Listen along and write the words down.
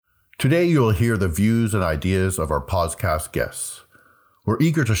Today you'll hear the views and ideas of our podcast guests. We're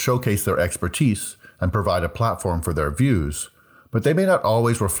eager to showcase their expertise and provide a platform for their views, but they may not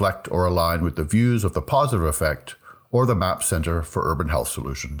always reflect or align with the views of the Positive Effect or the MAP Center for Urban Health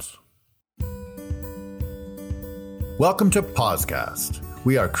Solutions. Welcome to Poscast.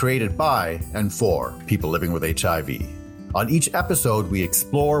 We are created by and for people living with HIV. On each episode, we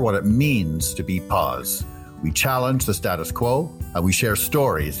explore what it means to be pos. We challenge the status quo, and we share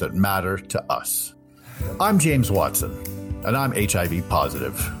stories that matter to us. I'm James Watson, and I'm HIV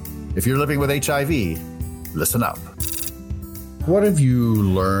positive. If you're living with HIV, listen up. What have you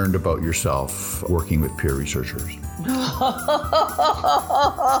learned about yourself working with peer researchers?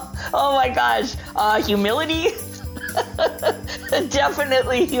 Oh my gosh, humility?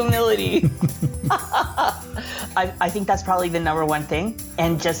 Definitely humility. I think that's probably the number one thing.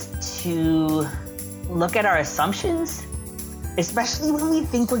 And just to look at our assumptions, especially when we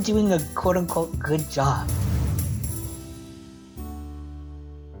think we're doing a quote unquote good job.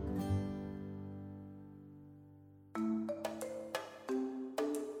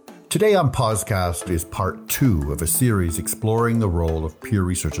 Today on Poscast is part 2 of a series exploring the role of peer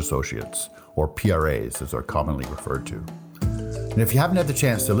research associates, or PRAs as they're commonly referred to. And if you haven't had the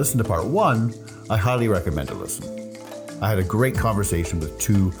chance to listen to part 1, I highly recommend to listen. I had a great conversation with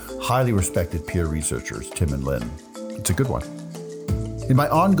 2 highly respected peer researchers, Tim and Lynn. It's a good one. In my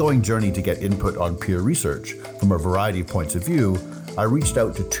ongoing journey to get input on peer research from a variety of points of view, I reached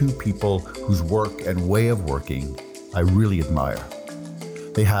out to 2 people whose work and way of working I really admire.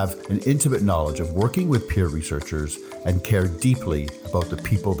 They have an intimate knowledge of working with peer researchers and care deeply about the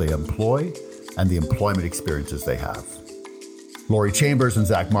people they employ and the employment experiences they have. Lori Chambers and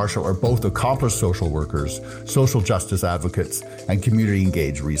Zach Marshall are both accomplished social workers, social justice advocates, and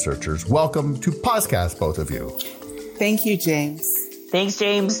community-engaged researchers. Welcome to Poscast, both of you. Thank you, James. Thanks,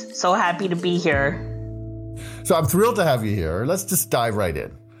 James. So happy to be here. So I'm thrilled to have you here. Let's just dive right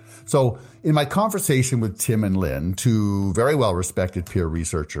in. So in my conversation with Tim and Lynn, 2 very well-respected peer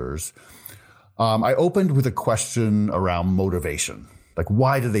researchers, I opened with a question around motivation. Like,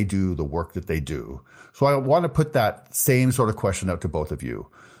 why do they do the work that they do? So I want to put that same sort of question out to both of you.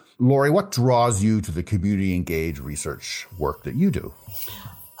 Lori, what draws you to the community-engaged research work that you do?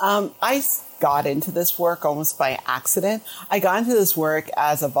 I got into this work almost by accident. I got into this work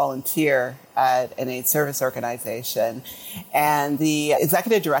as a volunteer at an AIDS service organization. And the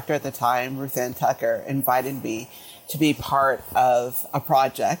executive director at the time, Ruth Ann Tucker, invited me to be part of a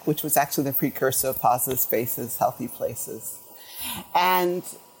project, which was actually the precursor of Positive Spaces, Healthy Places. And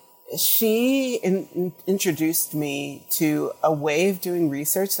she introduced me to a way of doing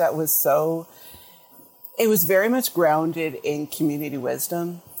research that was it was very much grounded in community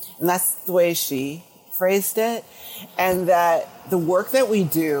wisdom. And that's the way she phrased it. And that the work that we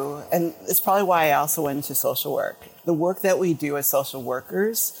do, and it's probably why I also went into social work, the work that we do as social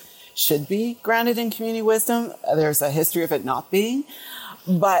workers should be grounded in community wisdom. There's a history of it not being.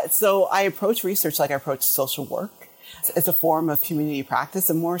 But so I approach research like I approach social work. It's a form of community practice,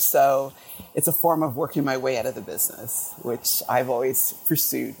 and more so, it's a form of working my way out of the business, which I've always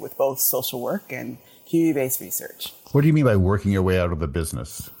pursued with both social work and community-based research. What do you mean by working your way out of the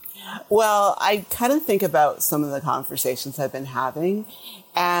business? Well, I kind of think about some of the conversations I've been having,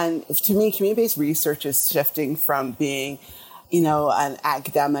 and to me, community-based research is shifting from being, an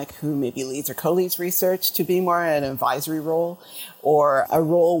academic who maybe leads or co-leads research to being more an advisory role, or a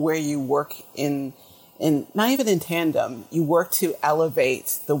role where you work in not even in tandem, you work to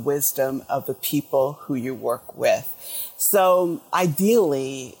elevate the wisdom of the people who you work with. So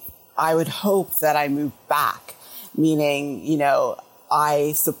ideally, I would hope that I move back, meaning,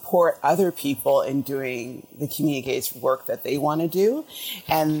 I support other people in doing the community-engaged work that they want to do,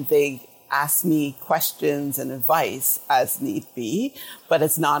 and they ask me questions and advice as need be, but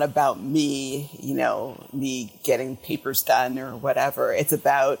it's not about me, me getting papers done or whatever. It's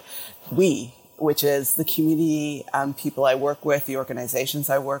about which is the community people I work with, the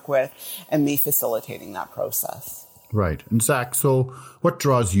organizations I work with, and me facilitating that process. Right. And Zach, so what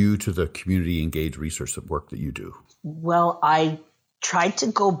draws you to the community-engaged research work that you do? Well, I tried to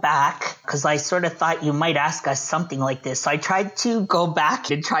go back because I sort of thought you might ask us something like this. So I tried to go back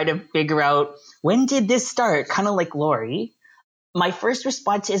and try to figure out, when did this start? Kind of like Lori. My first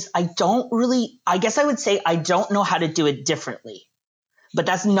response is I don't know how to do it differently. But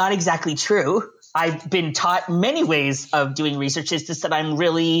that's not exactly true. I've been taught many ways of doing research. It's just that I'm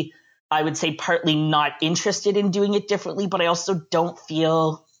really, I would say, partly not interested in doing it differently, but I also I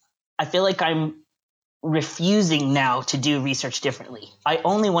feel like I'm refusing now to do research differently. I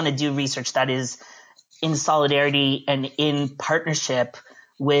only want to do research that is in solidarity and in partnership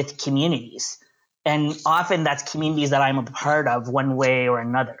with communities. And often that's communities that I'm a part of one way or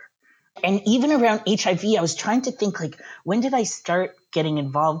another. And even around HIV, I was trying to think, like, when did I start getting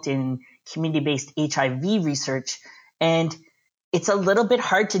involved in community-based HIV research? And it's a little bit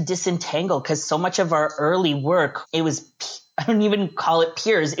hard to disentangle because so much of our early work, I don't even call it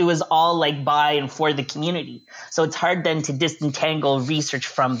peers. It was all like by and for the community. So it's hard then to disentangle research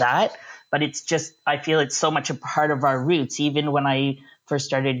from that. But it's just, I feel it's so much a part of our roots, even when I first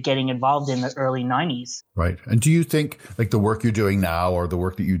started getting involved in the early 90s. Right. And do you think, like the work you're doing now or the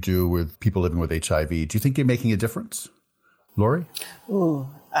work that you do with people living with HIV, do you think you're making a difference? Lori? Ooh,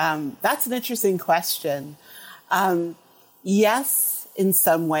 that's an interesting question. Yes, in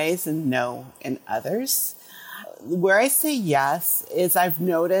some ways, and no in others. Where I say yes is I've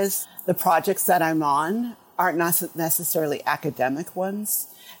noticed the projects that I'm on aren't necessarily academic ones.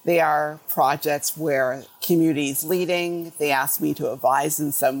 They are projects where community's leading. They ask me to advise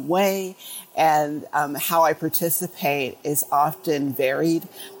in some way. And how I participate is often varied,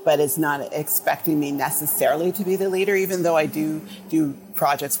 but it's not expecting me necessarily to be the leader, even though I do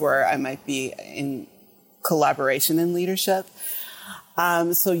projects where I might be in collaboration and leadership.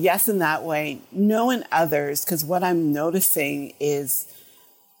 So yes, in that way. No in others, because what I'm noticing is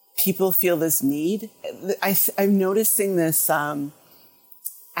people feel this need. I'm noticing this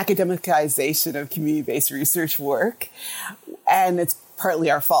academicization of community-based research work, and it's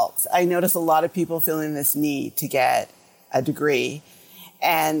partly our fault. I notice a lot of people feeling this need to get a degree,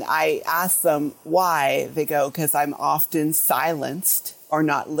 and I ask them why. They go, because I'm often silenced or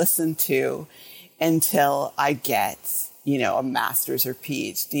not listened to until I get, a master's or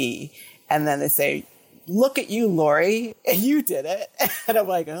PhD. And then they say, look at you, Lori, you did it. And I'm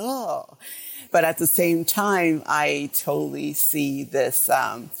like, oh. But at the same time, I totally see this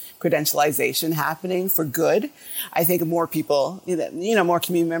credentialization happening for good. I think more people, more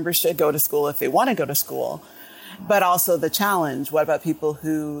community members should go to school if they want to go to school. But also the challenge, what about people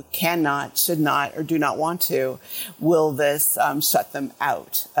who cannot, should not, or do not want to? Will this shut them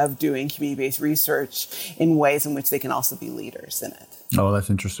out of doing community-based research in ways in which they can also be leaders in it? Oh, that's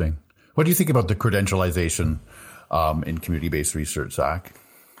interesting. What do you think about the credentialization in community-based research, Zach?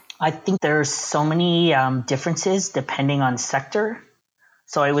 I think there's so many differences depending on sector.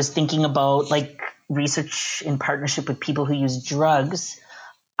 So I was thinking about like research in partnership with people who use drugs.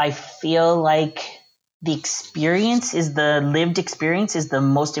 I feel like the lived experience is the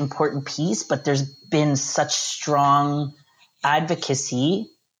most important piece, but there's been such strong advocacy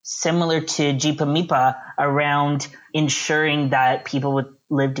similar to JIPA-MIPA around ensuring that people with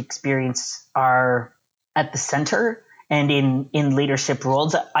lived experience are at the center and in leadership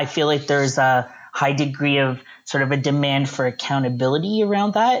roles. I feel like there's a high degree of sort of a demand for accountability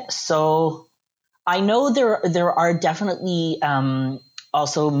around that. So I know there are definitely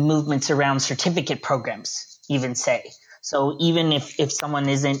also movements around certificate programs, even say. So even if someone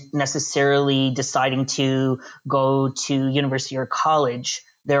isn't necessarily deciding to go to university or college,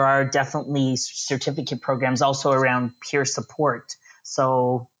 there are definitely certificate programs also around peer support.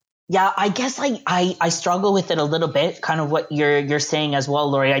 So yeah, I guess I struggle with it a little bit, kind of what you're saying as well,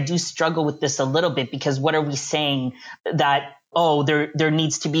 Lori. I do struggle with this a little bit because what are we saying that, there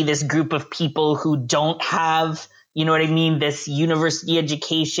needs to be this group of people who don't have, this university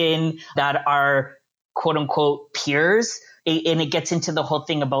education that are quote unquote peers. And it gets into the whole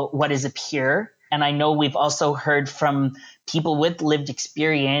thing about what is a peer. And I know we've also heard from people with lived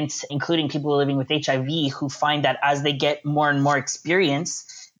experience, including people living with HIV, who find that as they get more and more experience,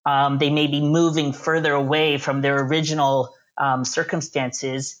 they may be moving further away from their original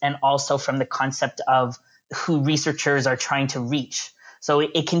circumstances and also from the concept of who researchers are trying to reach. So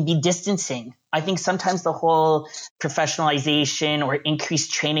it can be distancing. I think sometimes the whole professionalization or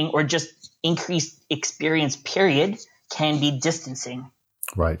increased training or just increased experience period can be distancing.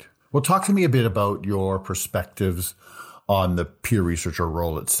 Right. Well, talk to me a bit about your perspectives on the peer researcher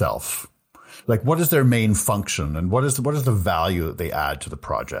role itself. Like, what is their main function and what is the value that they add to the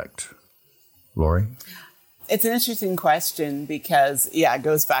project? Lori? It's an interesting question because, it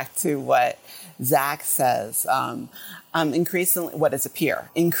goes back to what Zach says. Increasingly, what is a peer?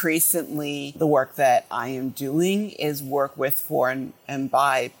 Increasingly, the work that I am doing is work with, for, and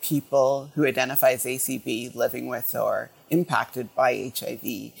by people who identify as ACB, living with or impacted by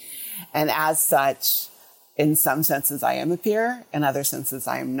HIV. And as such, in some senses, I am a peer. In other senses,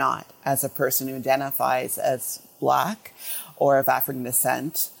 I am not. As a person who identifies as Black or of African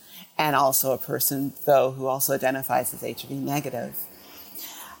descent, and also a person, though, who also identifies as HIV negative.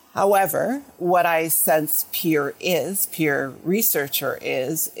 However, what I sense peer researcher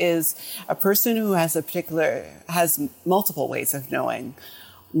is a person who has multiple ways of knowing.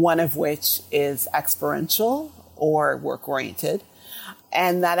 one of which is experiential or work-oriented.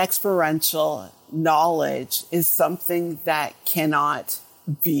 And that experiential knowledge is something that cannot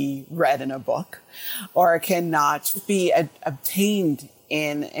be read in a book or cannot be obtained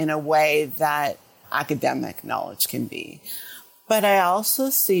in a way that academic knowledge can be. But I also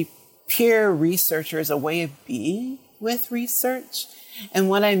see peer research as a way of being with research. And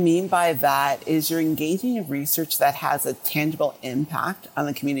what I mean by that is you're engaging in research that has a tangible impact on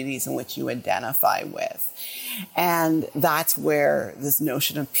the communities in which you identify with. And that's where this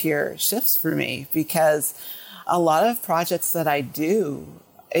notion of peer shifts for me, because a lot of projects that I do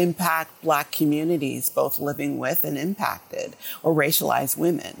impact Black communities, both living with and impacted, or racialized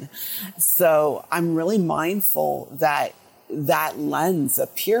women. So I'm really mindful that that lens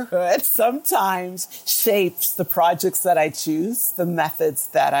of peerhood sometimes shapes the projects that I choose, the methods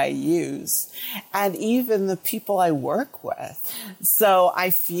that I use, and even the people I work with. So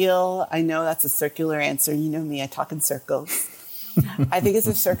I know that's a circular answer. You know me, I talk in circles. I think it's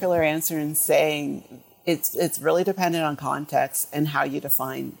a circular answer in saying it's really dependent on context and how you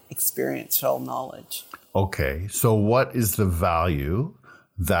define experiential knowledge. Okay, so what is the value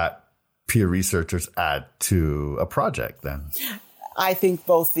that peer researchers add to a project then? I think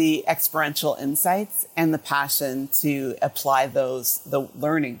both the experiential insights and the passion to apply the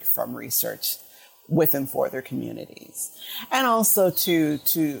learning from research with and for their communities. And also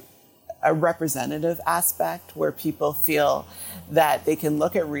to a representative aspect where people feel that they can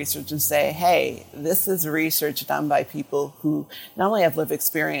look at research and say, hey, this is research done by people who not only have lived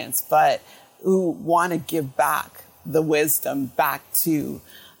experience, but who want to give back the wisdom back to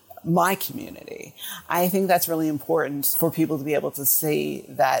my community. I think that's really important for people to be able to see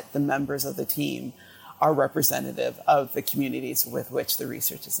that the members of the team are representative of the communities with which the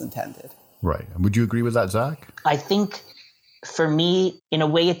research is intended. Right. Would you agree with that, Zach? I think for me, in a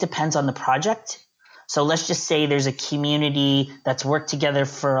way, it depends on the project. So let's just say there's a community that's worked together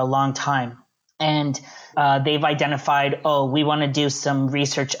for a long time and they've identified, we want to do some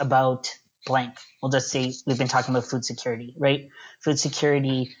research about blank. We'll just say we've been talking about food security, right? Food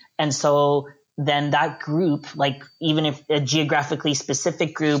security. And so then that group, like even if a geographically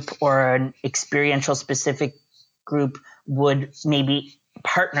specific group or an experiential specific group would maybe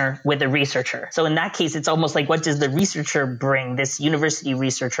partner with a researcher. So in that case, it's almost like, what does the researcher bring, this university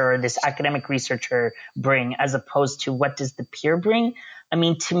researcher or this academic researcher bring, as opposed to what does the peer bring? I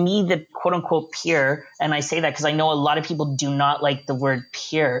mean, to me, the quote unquote peer, and I say that because I know a lot of people do not like the word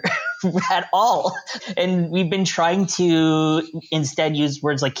peer at all. And we've been trying to instead use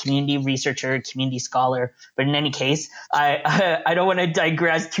words like community researcher, community scholar. But in any case, I don't want to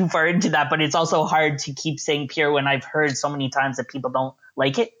digress too far into that, but it's also hard to keep saying peer when I've heard so many times that people don't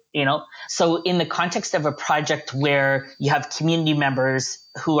like it, you know? So in the context of a project where you have community members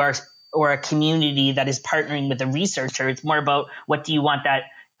who are or a community that is partnering with a researcher, it's more about what do you want that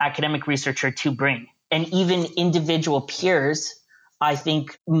academic researcher to bring. And even individual peers, I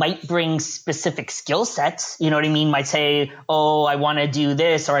think, might bring specific skill sets. You know what I mean? Might say, I want to do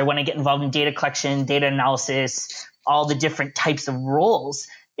this, or I want to get involved in data collection, data analysis, all the different types of roles.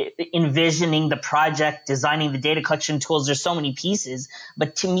 Envisioning the project, designing the data collection tools, there's so many pieces.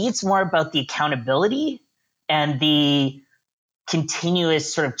 But to me, it's more about the accountability and the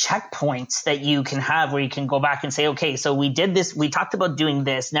continuous sort of checkpoints that you can have where you can go back and say, okay, so we did this, we talked about doing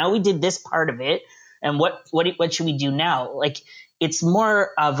this, now we did this part of it, and what should we do now? Like, it's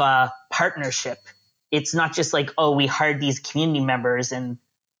more of a partnership. It's not just like, we hired these community members and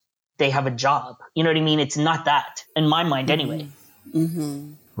they have a job. You know what I mean? It's not that, in my mind anyway.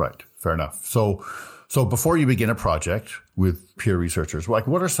 Mm-hmm. Right. Fair enough. So before you begin a project with peer researchers, like,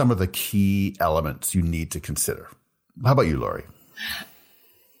 what are some of the key elements you need to consider? How about you, Laurie?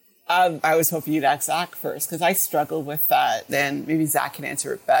 I was hoping you'd ask Zach first, because I struggle with that. Then maybe Zach can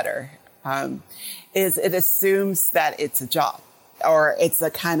answer it better. Is it assumes that it's a job, or it's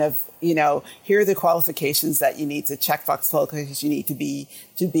a kind of, here are the qualifications that you need to checkbox fill because you need to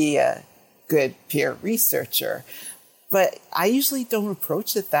be a good peer researcher. But I usually don't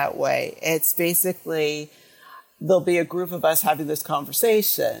approach it that way. It's basically, there'll be a group of us having this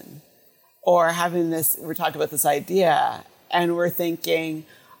conversation or we're talking about this idea, and we're thinking,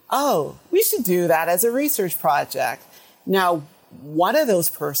 we should do that as a research project. Now, one of those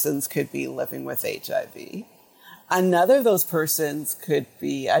persons could be living with HIV. Another of those persons could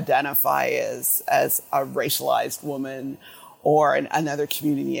be identify as a racialized woman or another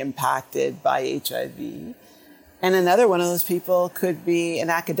community impacted by HIV. And another one of those people could be an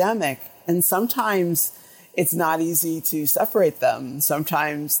academic. And sometimes it's not easy to separate them.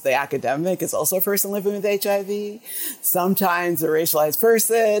 Sometimes the academic is also a person living with HIV. Sometimes a racialized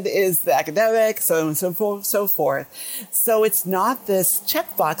person is the academic, so on and so forth. So it's not this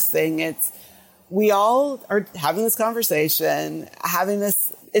checkbox thing. It's we all are having this conversation, having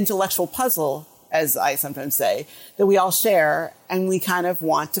this intellectual puzzle, as I sometimes say, that we all share, and we kind of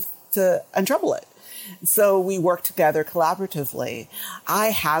want to untrouble it. So we work together collaboratively. I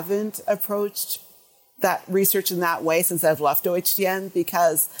haven't approached that research in that way since I've left OHTN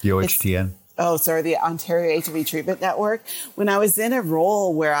because... The OHTN? The Ontario HIV Treatment Network. When I was in a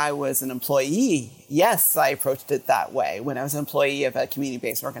role where I was an employee, yes, I approached it that way. When I was an employee of a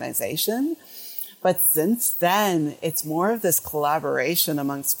community-based organization. But since then, it's more of this collaboration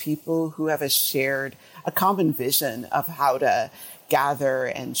amongst people who have a common vision of how to gather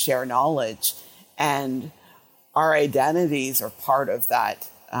and share knowledge. And our identities are part of that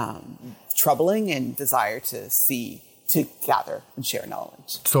troubling and desire to gather and share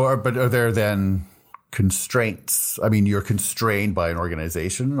knowledge. So, but are there then constraints? I mean, you're constrained by an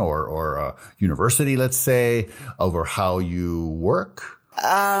organization or a university, let's say, over how you work?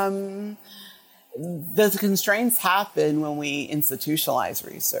 The constraints happen when we institutionalize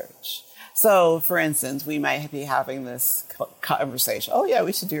research. So, for instance, we might be having this conversation. Oh, yeah,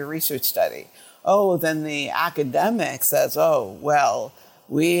 we should do a research study. Oh, then the academic says, oh, well,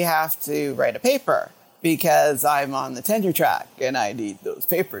 we have to write a paper because I'm on the tenure track and I need those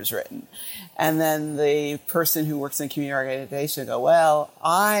papers written. And then the person who works in a community organization go, well,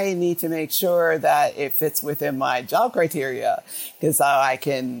 I need to make sure that it fits within my job criteria because I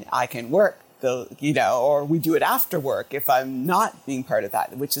can work. Or we do it after work if I'm not being part of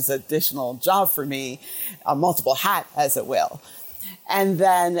that, which is an additional job for me, a multiple hat, as it will. And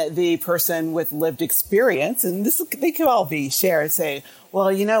then the person with lived experience, and they can all be shared, say,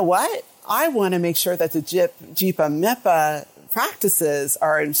 well, you know what? I want to make sure that the JIPA-MIPA practices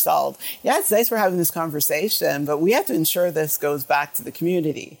are installed. Yeah, it's nice we're having this conversation, but we have to ensure this goes back to the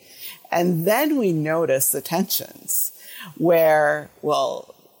community. And then we notice the tensions where,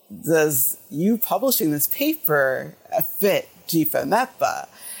 well, does you publishing this paper fit JIPA-MIPA?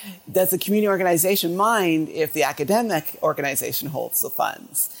 Does the community organization mind if the academic organization holds the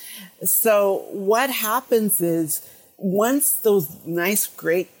funds? So what happens is once those nice,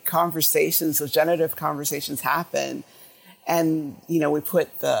 great conversations, those generative conversations happen, and, we put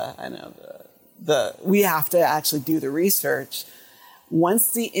we have to actually do the research.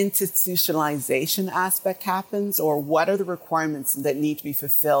 Once the institutionalization aspect happens, or what are the requirements that need to be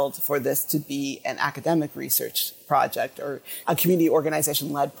fulfilled for this to be an academic research project or a community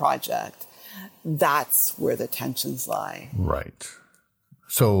organization-led project, that's where the tensions lie. Right.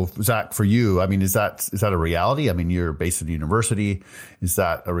 So, Zach, for you, I mean, is that a reality? I mean, you're based in the university. Is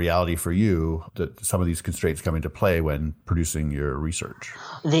that a reality for you that some of these constraints come into play when producing your research?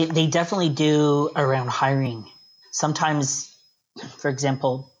 They definitely do around hiring. Sometimes, for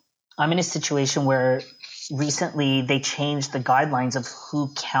example, I'm in a situation where recently they changed the guidelines of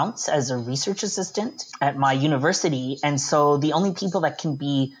who counts as a research assistant at my university. And so the only people that can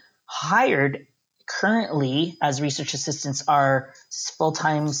be hired currently as research assistants are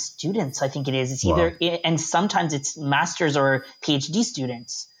full-time students, I think it is. It's either, and sometimes it's master's or PhD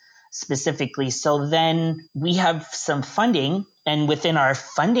students specifically. So then we have some funding, and within our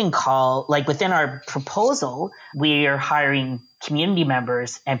funding call, like within our proposal, we are hiring community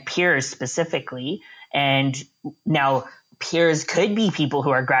members and peers specifically. And now peers could be people who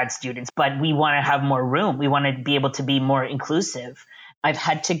are grad students, but we want to have more room. We want to be able to be more inclusive. I've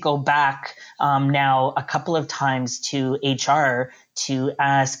had to go back now a couple of times to HR to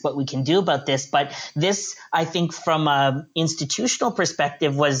ask what we can do about this. But this, I think, from an institutional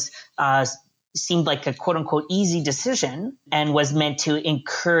perspective, seemed like a quote unquote easy decision and was meant to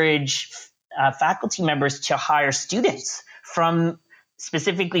encourage faculty members to hire students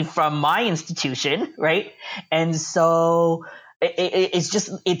specifically from my institution, right? And so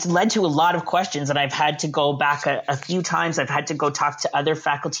it's led to a lot of questions, and I've had to go back a few times. I've had to go talk to other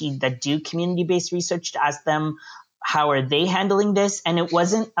faculty that do community-based research to ask them how are they handling this, and it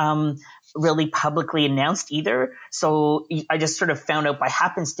wasn't really publicly announced either. So I just sort of found out by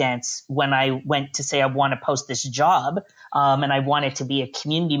happenstance when I went to say I want to post this job, and I want it to be a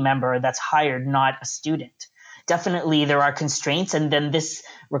community member that's hired, not a student. Definitely there are constraints, and then this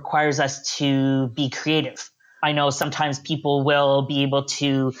requires us to be creative. I know sometimes people will be able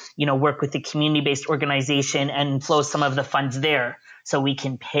to, work with the community-based organization and flow some of the funds there so we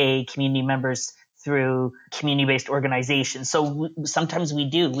can pay community members through community-based organizations. So sometimes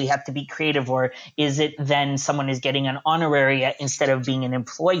we have to be creative, or is it then someone is getting an honorariate instead of being an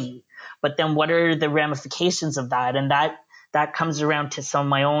employee? But then what are the ramifications of that? And that comes around to some of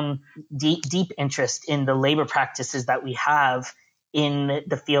my own deep interest in the labor practices that we have in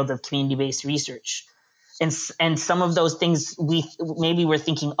the field of community-based research. And some of those things we're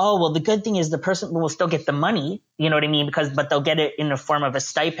thinking, oh, well, the good thing is the person will still get the money, you know what I mean? But they'll get it in the form of a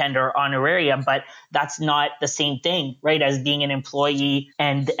stipend or honoraria, but that's not the same thing, right? As being an employee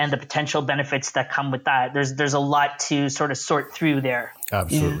and the potential benefits that come with that. There's a lot to sort of sort through there.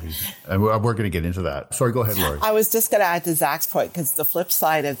 Absolutely. Yeah. And we're going to get into that. Sorry, go ahead, Laurie. I was just going to add to Zach's point, because the flip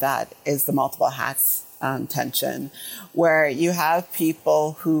side of that is the multiple hats tension, where you have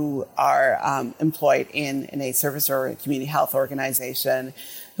people who are employed in a service or a community health organization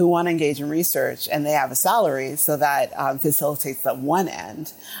who want to engage in research, and they have a salary, so that facilitates the one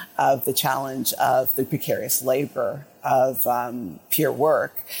end of the challenge of the precarious labor of peer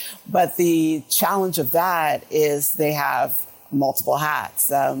work. But the challenge of that is they have multiple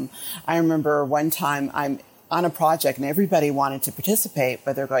hats. I remember one time I'm on a project and everybody wanted to participate,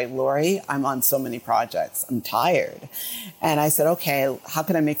 but they're going, Laurie, I'm on so many projects. I'm tired. And I said, okay, how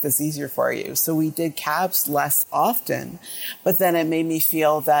can I make this easier for you? So we did cabs less often, but then it made me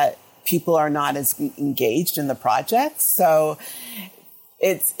feel that people are not as engaged in the project. So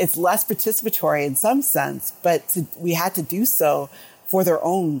it's less participatory in some sense, but we had to do so for their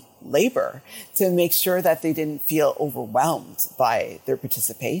own labor to make sure that they didn't feel overwhelmed by their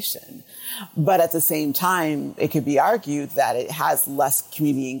participation. But at the same time, it could be argued that it has less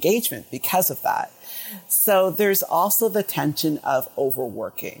community engagement because of that. So there's also the tension of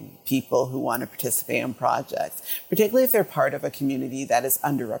overworking people who want to participate in projects, particularly if they're part of a community that is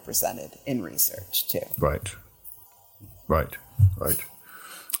underrepresented in research too. Right.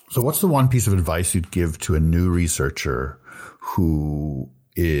 So what's the one piece of advice you'd give to a new researcher who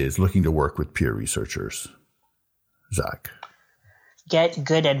is looking to work with peer researchers? Zach? Get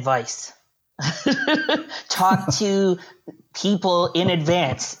good advice. Talk to people in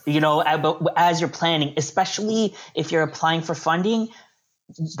advance, as you're planning, especially if you're applying for funding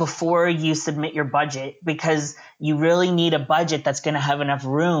before you submit your budget, because you really need a budget that's going to have enough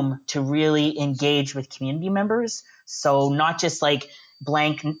room to really engage with community members. So not just like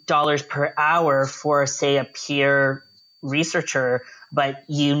blank dollars per hour for, say, a peer researcher, but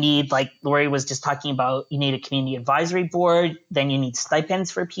you need, like Laurie was just talking about, you need a community advisory board, then you need stipends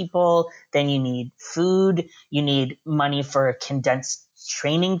for people, then you need food, you need money for a condensed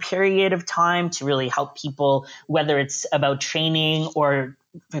training period of time to really help people, whether it's about training or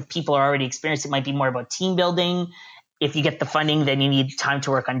if people are already experienced, it might be more about team building. If you get the funding, then you need time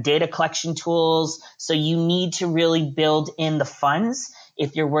to work on data collection tools. So you need to really build in the funds.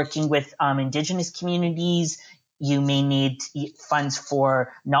 If you're working with Indigenous communities, you may need funds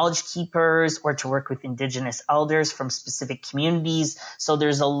for knowledge keepers or to work with Indigenous elders from specific communities. So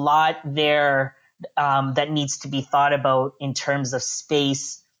there's a lot there that needs to be thought about in terms of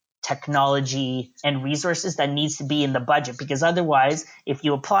space, technology, and resources that needs to be in the budget. Because otherwise, if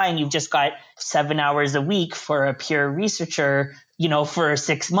you apply and you've just got 7 hours a week for a peer researcher, for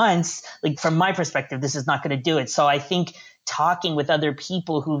 6 months, like from my perspective, this is not going to do it. So I think talking with other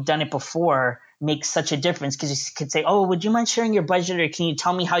people who've done it before makes such a difference, because you could say, oh, would you mind sharing your budget, or can you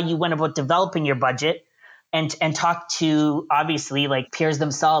tell me how you went about developing your budget? And talk to, obviously, like peers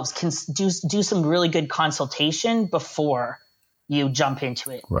themselves can do some really good consultation before you jump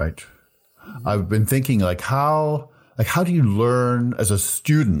into it. Right. I've been thinking how do you learn as a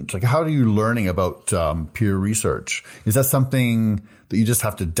student? Like, how are you learning about peer research? Is that something that you just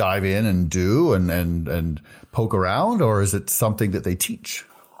have to dive in and do and poke around, or is it something that they teach?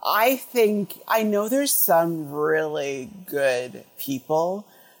 I know there's some really good people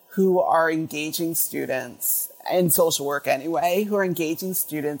who are engaging students in social work anyway, who are engaging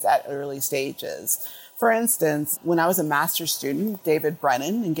students at early stages. For instance, when I was a master's student, David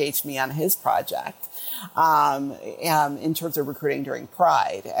Brennan engaged me on his project in terms of recruiting during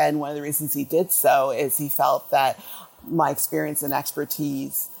Pride. And one of the reasons he did so is he felt that my experience and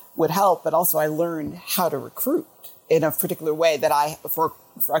expertise would help, but also I learned how to recruit in a particular way that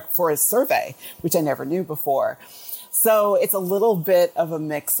for a survey, which I never knew before. So it's a little bit of a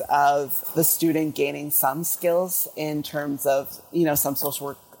mix of the student gaining some skills in terms of, some social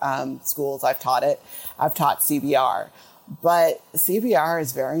work schools. I've taught it. I've taught CBR. But CBR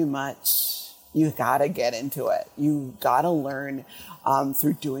is very much, you got to get into it. You got to learn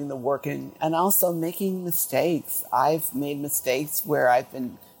through doing the work and also making mistakes. I've made mistakes where I've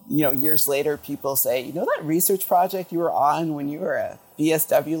been, years later, people say, that research project you were on when you were a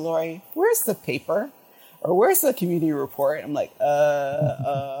BSW, Laurie, where's the paper? Or where's the community report? I'm like,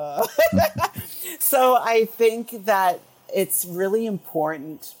 So I think that it's really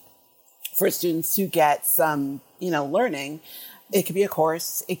important for students to get some, learning. It could be a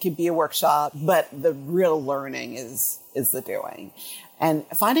course, it could be a workshop, but the real learning is the doing. And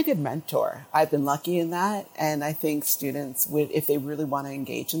find a good mentor. I've been lucky in that. And I think students would, if they really want to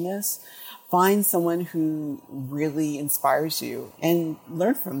engage in this, find someone who really inspires you and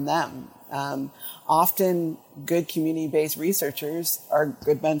learn from them. Often good community-based researchers are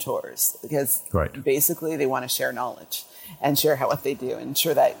good mentors because basically they want to share knowledge and share what they do and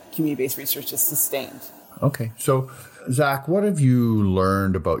ensure that community-based research is sustained. Okay. So, Zach, what have you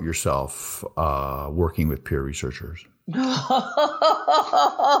learned about yourself working with peer researchers?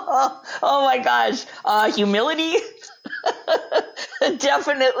 Oh my gosh. Humility?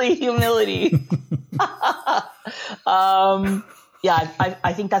 Definitely humility.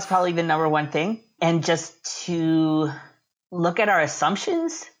 I think that's probably the number one thing. And just to look at our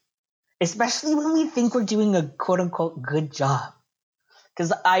assumptions, especially when we think we're doing a quote unquote good job.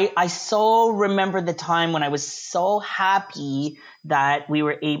 Because I so remember the time when I was so happy that we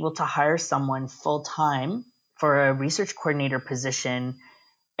were able to hire someone full time for a research coordinator position.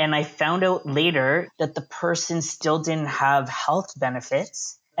 And I found out later that the person still didn't have health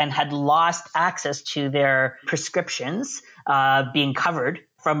benefits and had lost access to their prescriptions being covered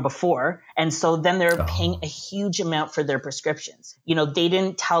from before. And so then they're paying a huge amount for their prescriptions. They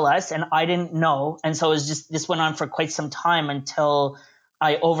didn't tell us and I didn't know. And so it was just, this went on for quite some time until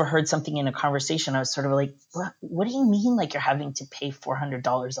I overheard something in a conversation. I was sort of like, what do you mean like you're having to pay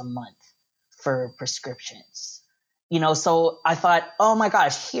 $400 a month for prescriptions? So I thought, oh my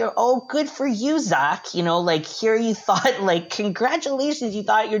gosh, good for you, Zach. Here you thought, congratulations, you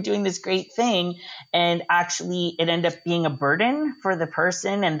thought you're doing this great thing. And actually it ended up being a burden for the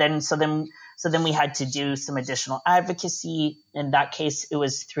person. And then, so then we had to do some additional advocacy. In that case, it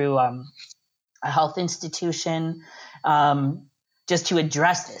was through a health institution, just to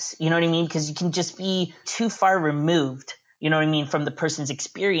address this. You know what I mean? Because you can just be too far removed, from the person's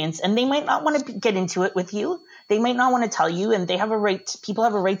experience. And they might not want to get into it with you. They might not want to tell you, and people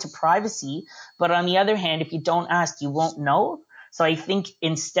have a right to privacy. But on the other hand, if you don't ask, you won't know. So I think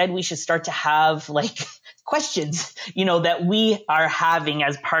instead we should start to have questions, that we are having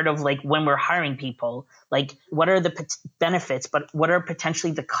as part of when we're hiring people, what are the benefits, but what are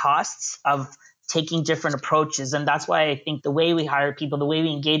potentially the costs of taking different approaches. And that's why I think the way we hire people, the way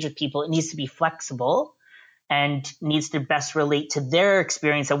we engage with people, it needs to be flexible and needs to best relate to their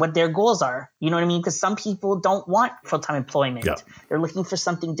experience and what their goals are. You know what I mean? Because some people don't want full-time employment. Yeah. They're looking for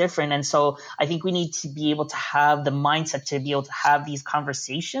something different. And so I think we need to be able to have the mindset to be able to have these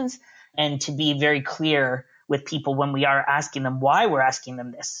conversations and to be very clear with people when we are asking them why we're asking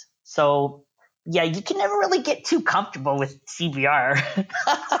them this. So yeah, you can never really get too comfortable with CBR.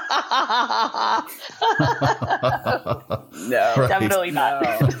 No, right. Definitely not.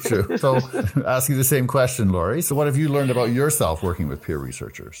 No. True. So ask you the same question, Laurie. So what have you learned about yourself working with peer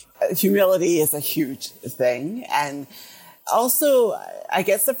researchers? Humility is a huge thing. And also, I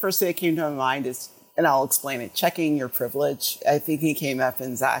guess the first thing that came to my mind is, and I'll explain it, checking your privilege. I think it came up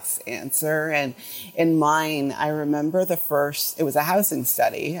in Zach's answer. And in mine, I remember it was a housing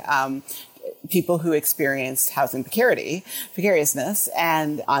study. People who experienced housing precariousness,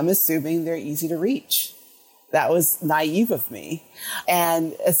 and I'm assuming they're easy to reach. That was naive of me.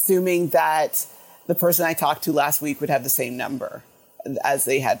 And assuming that the person I talked to last week would have the same number as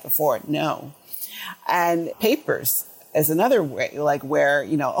they had before. No. And papers is another way, where,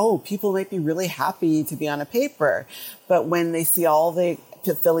 people might be really happy to be on a paper, but when they see all the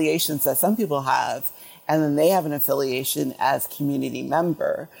affiliations that some people have, and then they have an affiliation as community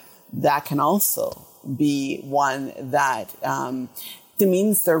member, that can also be one that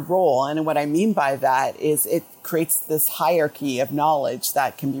demeans their role. And what I mean by that is it creates this hierarchy of knowledge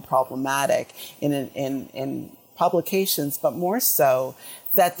that can be problematic in publications, but more so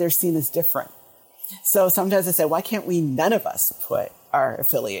that they're seen as different. So sometimes I say, why can't none of us put our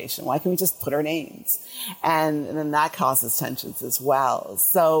affiliation? Why can't we just put our names? And then that causes tensions as well.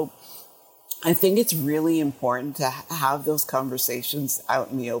 So I think it's really important to have those conversations out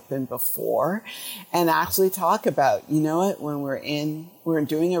in the open before and actually talk about, when we're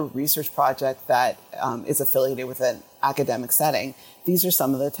doing a research project that is affiliated with an academic setting, these are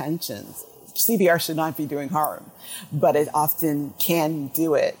some of the tensions. CBR should not be doing harm, but it often can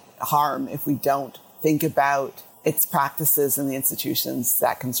do harm if we don't think about its practices and the institutions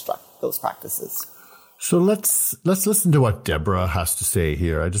that construct those practices. So let's listen to what Deborah has to say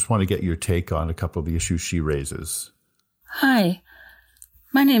here. I just want to get your take on a couple of the issues she raises. Hi,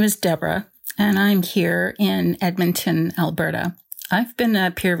 my name is Deborah, and I'm here in Edmonton, Alberta. I've been a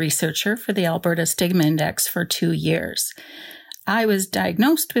peer researcher for the Alberta Stigma Index for 2 years. I was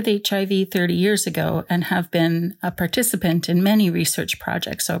diagnosed with HIV 30 years ago and have been a participant in many research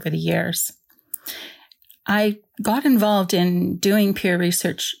projects over the years. I got involved in doing peer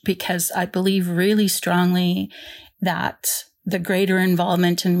research because I believe really strongly that the greater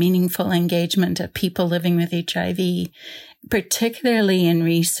involvement and meaningful engagement of people living with HIV, particularly in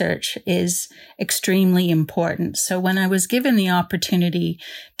research, is extremely important. So when I was given the opportunity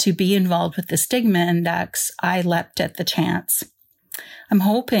to be involved with the Stigma Index, I leapt at the chance. I'm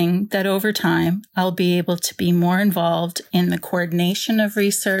hoping that over time, I'll be able to be more involved in the coordination of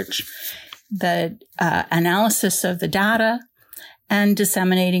research, the analysis of the data, and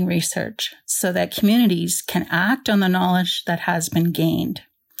disseminating research so that communities can act on the knowledge that has been gained.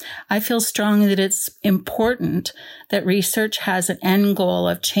 I feel strongly that it's important that research has an end goal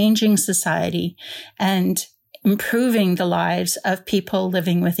of changing society and improving the lives of people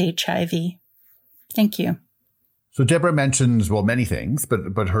living with HIV. Thank you. So Deborah mentions, well, many things,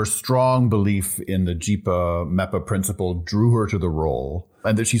 but her strong belief in the JIPA-MEPA principle drew her to the role,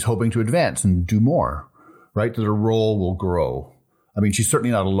 and that she's hoping to advance and do more, right? That her role will grow. I mean, she's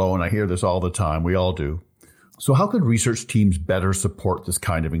certainly not alone. I hear this all the time. We all do. So how could research teams better support this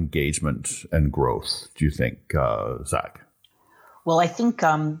kind of engagement and growth, do you think, Zach? Well, I think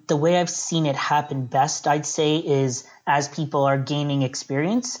the way I've seen it happen best, I'd say, is as people are gaining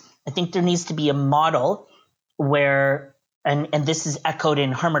experience, I think there needs to be a model where, and this is echoed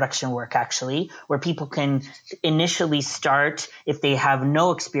in harm reduction work actually, where people can initially start, if they have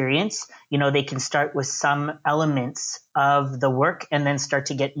no experience, they can start with some elements of the work and then start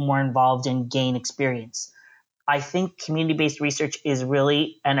to get more involved and gain experience. I think community-based research is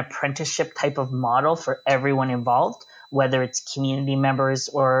really an apprenticeship type of model for everyone involved, whether it's community members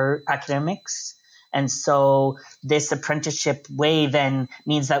or academics. And so this apprenticeship way then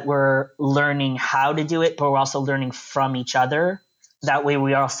means that we're learning how to do it, but we're also learning from each other. That way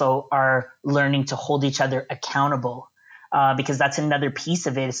we also are learning to hold each other accountable, because that's another piece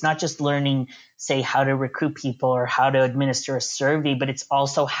of it. It's not just learning, say, how to recruit people or how to administer a survey, but it's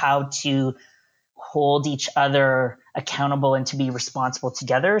also how to hold each other accountable and to be responsible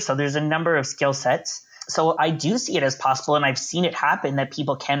together. So there's a number of skill sets. So I do see it as possible, and I've seen it happen that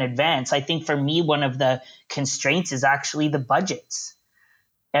people can advance. I think for me, one of the constraints is actually the budgets.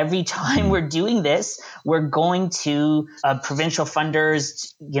 Every time we're doing this, we're going to provincial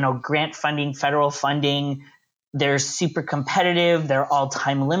funders, grant funding, federal funding. They're super competitive. They're all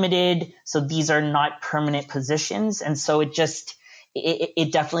time limited. So these are not permanent positions. And so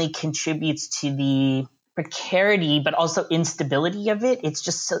it definitely contributes to the precarity, but also instability of it.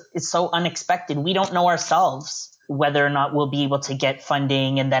 It's so unexpected. We don't know ourselves whether or not we'll be able to get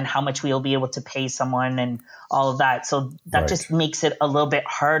funding and then how much we'll be able to pay someone and all of that. So that just makes it a little bit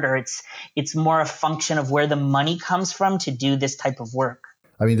harder. It's more a function of where the money comes from to do this type of work.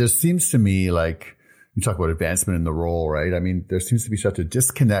 I mean, there seems to me like you talk about advancement in the role, right? I mean, there seems to be such a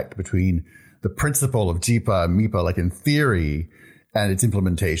disconnect between the principle of JIPA and MEPA, like in theory, and its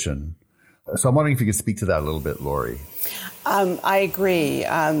implementation. So I'm wondering if you could speak to that a little bit, Laurie. I agree.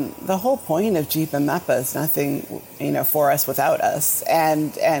 The whole point of JIPA and MEPA is nothing, for us without us,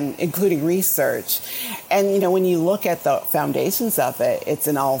 and including research. And, when you look at the foundations of it, it's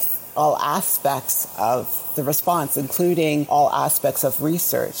in all aspects of the response, including all aspects of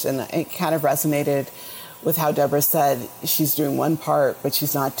research. And it kind of resonated with how Deborah said she's doing one part, but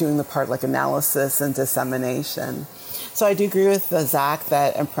she's not doing the part like analysis and dissemination. So I do agree with Zach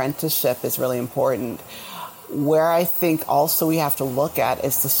that apprenticeship is really important. Where I think also we have to look at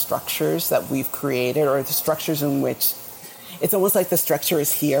is the structures that we've created, or the structures in which it's almost like the structure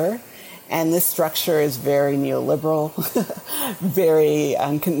is here. And this structure is very neoliberal, very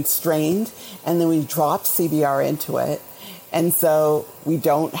unconstrained. And then we drop CBR into it. And so we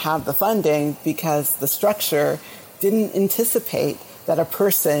don't have the funding because the structure didn't anticipate that a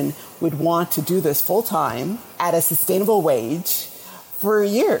person would want to do this full time at a sustainable wage for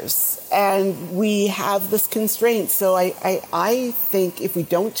years. And we have this constraint. So I think if we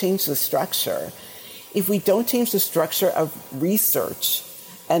don't change the structure, of research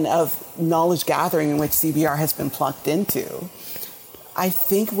and of knowledge gathering in which CBR has been plugged into, I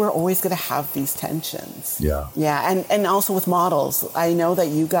think we're always going to have these tensions. Yeah. Yeah. And also with models. I know that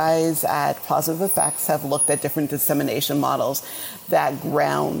you guys at Positive Effects have looked at different dissemination models that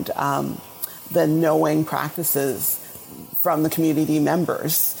ground the knowing practices from the community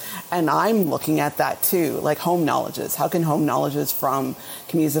members. And I'm looking at that too, like home knowledges. How can home knowledges from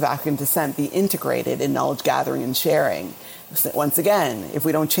communities of African descent be integrated in knowledge gathering and sharing? Once again, if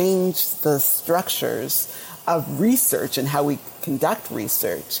we don't change the structures of research and how we conduct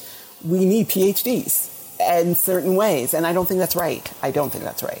research, we need PhDs. in certain ways. And I don't think that's right.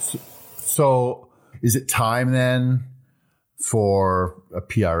 So is it time then for a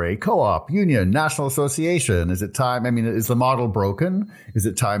PRA co-op, union, national association? Is it time? I mean, is the model broken? Is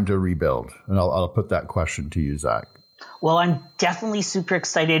it time to rebuild? And I'll put that question to you, Zach. Well, I'm definitely super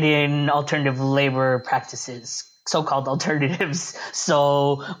excited in alternative labor practices, so-called alternatives.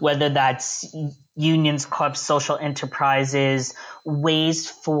 So whether that's unions, co-ops, social enterprises, ways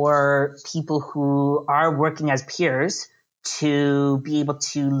for people who are working as peers to be able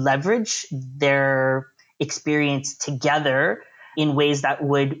to leverage their experience together in ways that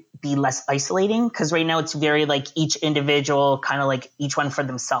would be less isolating. Because right now it's very like each individual, kind of like each one for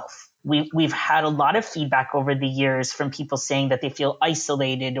themselves. We've had a lot of feedback over the years from people saying that they feel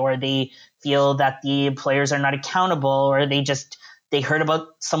isolated, or they feel that the employers are not accountable, or they heard about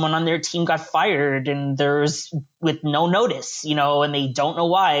someone on their team got fired and there's with no notice, and they don't know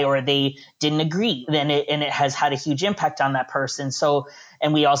why, or they didn't agree. And it has had a huge impact on that person. So,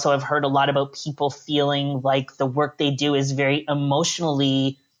 and we also have heard a lot about people feeling like the work they do is very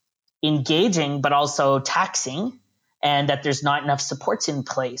emotionally engaging, but also taxing, and that there's not enough supports in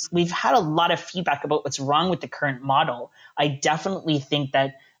place. We've had a lot of feedback about what's wrong with the current model. I definitely think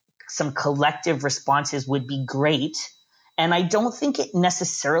that some collective responses would be great. And I don't think it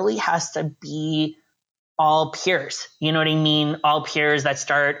necessarily has to be all peers. You know what I mean? All peers that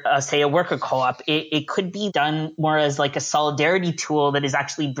start, say, a worker co-op. It could be done more as like a solidarity tool that is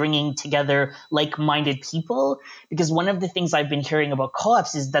actually bringing together like-minded people. Because one of the things I've been hearing about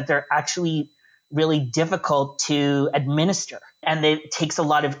co-ops is that they're actually really difficult to administer. And it takes a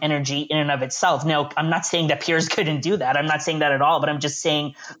lot of energy in and of itself. Now, I'm not saying that peers couldn't do that. I'm not saying that at all. But I'm just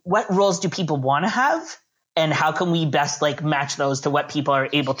saying, what roles do people want to have? And how can we best match those to what people are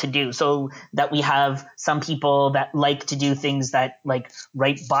able to do, so that we have some people that like to do things that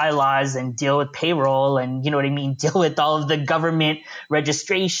write bylaws and deal with payroll and, you know what I mean, deal with all of the government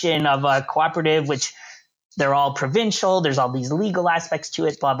registration of a cooperative, which they're all provincial. There's all these legal aspects to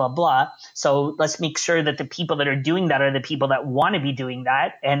it, blah, blah, blah. So let's make sure that the people that are doing that are the people that want to be doing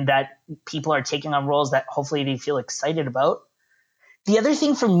that, and that people are taking on roles that hopefully they feel excited about. The other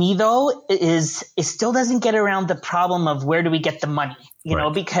thing for me, though, is it still doesn't get around the problem of where do we get the money, you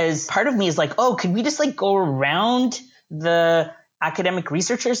know, because part of me is like, oh, could we just go around the academic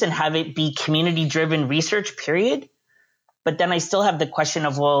researchers and have it be community-driven research, period? But then I still have the question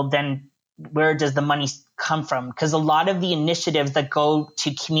of, well, then where does the money come from? Because a lot of the initiatives that go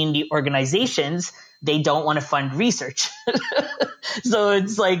to community organizations, they don't want to fund research. So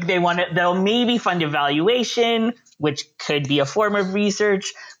it's like they'll maybe fund evaluation, which could be a form of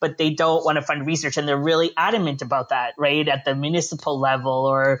research, but they don't want to fund research. And they're really adamant about that, right? At the municipal level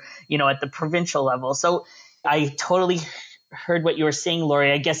or, at the provincial level. So I totally heard what you were saying,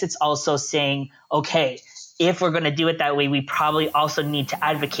 Lori. I guess it's also saying, okay, if we're going to do it that way, we probably also need to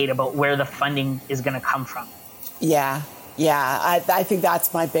advocate about where the funding is going to come from. Yeah. I think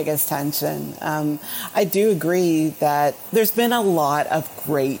that's my biggest tension. I do agree that there's been a lot of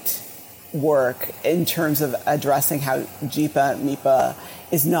great work in terms of addressing how JIPA, MIPA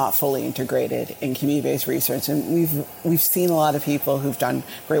is not fully integrated in community-based research. And we've seen a lot of people who've done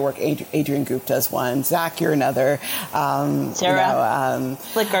great work. Adrian Gupta is one. Zach, you're another.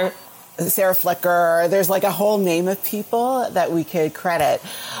 Sarah Flicker. There's a whole name of people that we could credit.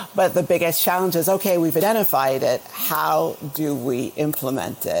 But the biggest challenge is, okay, we've identified it. How do we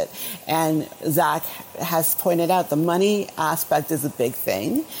implement it? And Zach has pointed out the money aspect is a big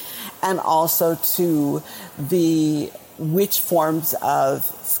thing. And also to which forms of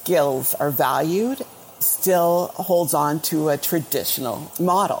skills are valued still holds on to a traditional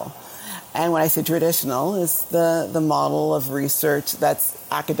model. And when I say traditional, is the model of research that's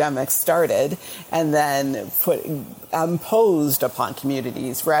academics started and then imposed upon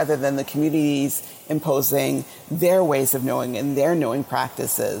communities, rather than the communities imposing their ways of knowing and their knowing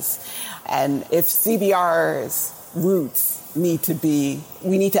practices. And if CBR's roots we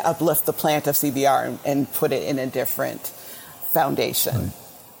need to uplift the plant of CBR and put it in a different foundation. Right.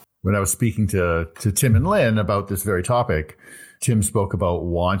 When I was speaking to Tim and Lynn about this very topic, Tim spoke about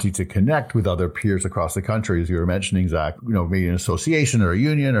wanting to connect with other peers across the country, as you were mentioning, Zach, maybe an association or a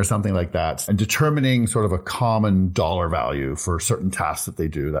union or something like that, and determining sort of a common dollar value for certain tasks that they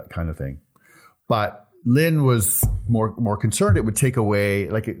do, that kind of thing. But Lynn was more concerned it would take away,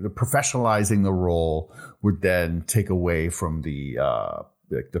 the professionalizing the role would then take away from the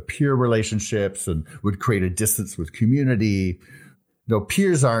peer relationships and would create a distance with community.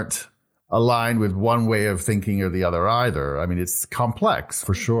 Peers aren't aligned with one way of thinking or the other either. I mean, it's complex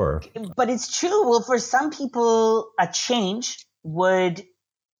for sure. But it's true. Well, for some people, a change would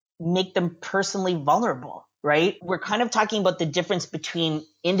make them personally vulnerable, right? We're kind of talking about the difference between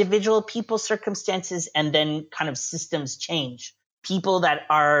individual people's circumstances and then kind of systems change. People that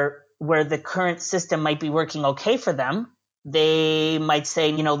are where the current system might be working okay for them, they might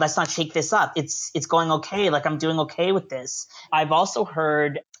say, let's not shake this up. It's going okay. Like, I'm doing okay with this. I've also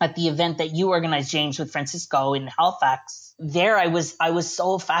heard at the event that you organized, James, with Francisco in Halifax, there I was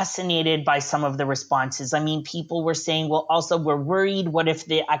so fascinated by some of the responses. I mean, people were saying, well, also we're worried. What if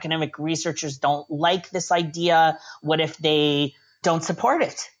the academic researchers don't like this idea? What if they don't support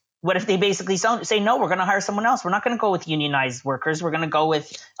it? What if they basically say, no, we're going to hire someone else. We're not going to go with unionized workers. We're going to go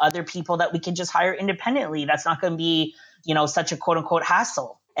with other people that we can just hire independently. That's not going to be, such a quote unquote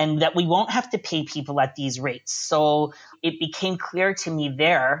hassle, and that we won't have to pay people at these rates. So it became clear to me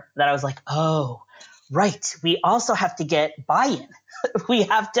there that I was like, oh, right. We also have to get buy-in. We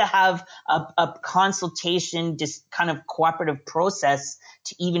have to have a consultation, just kind of cooperative process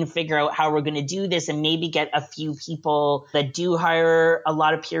to even figure out how we're going to do this, and maybe get a few people that do hire a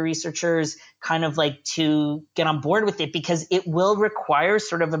lot of peer researchers kind of like to get on board with it, because it will require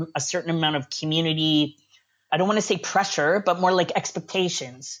sort of a certain amount of community. I don't want to say pressure, but more like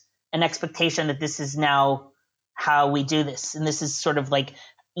expectations, an expectation that this is now how we do this. And this is sort of like,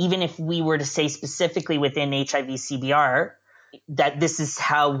 even if we were to say specifically within HIV CBR, that this is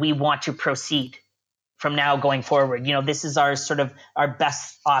how we want to proceed from now going forward. This is our sort of our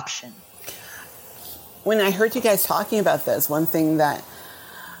best option. When I heard you guys talking about this, one thing that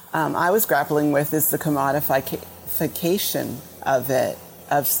I was grappling with is the commodification of it,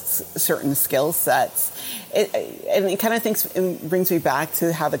 of certain skill sets. It kind of brings me back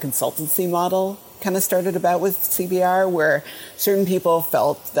to how the consultancy model kind of started about with CBR, where certain people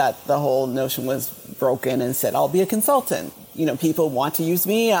felt that the whole notion was broken and said, I'll be a consultant. People want to use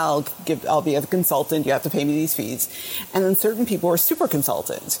me. I'll be a consultant. You have to pay me these fees. And then certain people were super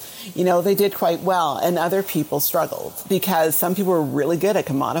consultants. They did quite well, and other people struggled because some people were really good at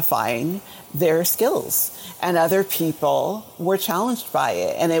commodifying their skills, and other people were challenged by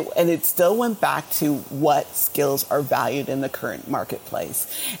it. And it still went back to what skills are valued in the current marketplace.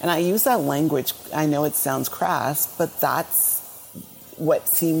 And I use that language. I know it sounds crass, but that's what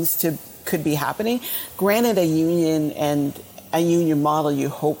could be happening. Granted, a union model, you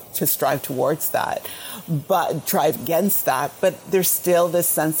hope to strive towards that, but drive against that. But there's still this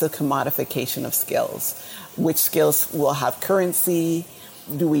sense of commodification of skills. Which skills will have currency?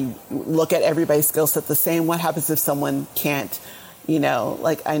 Do we look at everybody's skill set the same? What happens if someone can't,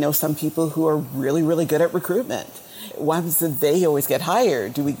 like I know some people who are really, really good at recruitment. What happens if they always get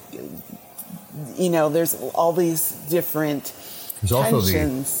hired? Do we, there's all these different There's also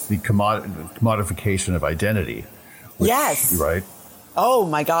tensions. the commodification of identity. Yes. Right? Oh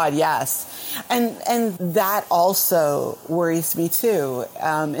my God, yes. And that also worries me too,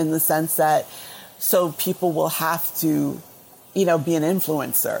 in the sense that so people will have to be an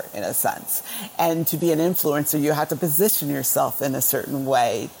influencer in a sense. And to be an influencer, you have to position yourself in a certain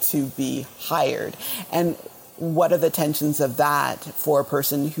way to be hired. And what are the tensions of that for a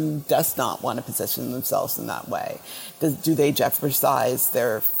person who does not want to position themselves in that way? Do they jeopardize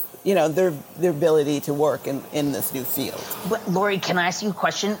their ability to work in this new field? But Lori, can I ask you a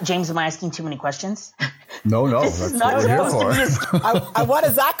question? James, am I asking too many questions? No, This that's is not what we're here supposed for. to be What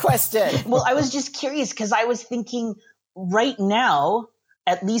is that question? Well, I was just curious because I was thinking right now,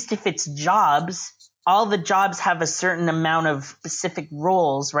 at least if it's jobs, all the jobs have a certain amount of specific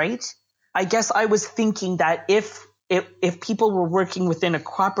roles, right? I guess I was thinking that if people were working within a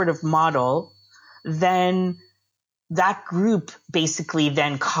cooperative model, then that group basically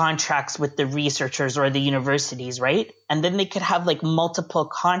then contracts with the researchers or the universities, right? And then they could have like multiple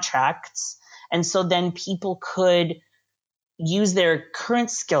contracts. And so then people could use their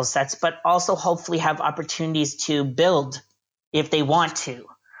current skill sets, but also hopefully have opportunities to build if they want to.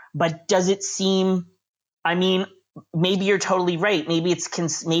 But does it seem, maybe you're totally right. Maybe it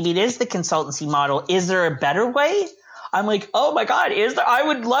is the consultancy model. Is there a better way? I'm like, oh my God, is there? I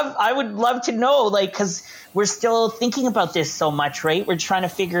would love to know, like, cause we're still thinking about this so much, right? We're trying to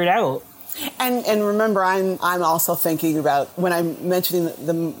figure it out. And remember, I'm also thinking about, when I'm mentioning that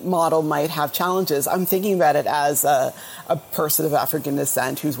the model might have challenges, I'm thinking about it as a person of African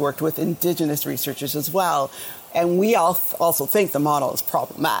descent who's worked with Indigenous researchers as well. And we also think the model is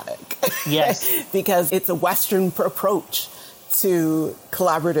problematic. Yes. Because it's a Western approach to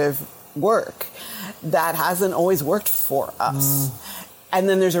collaborative work that hasn't always worked for us. And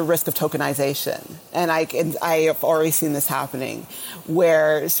then there's a risk of tokenization. And I have already seen this happening,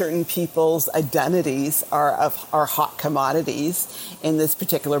 where certain people's identities are hot commodities in this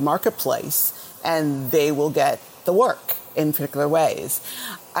particular marketplace, and they will get the work. in particular ways.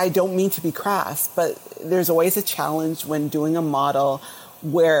 I don't mean to be crass, but there's always a challenge when doing a model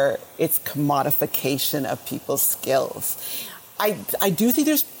where it's commodification of people's skills. I do think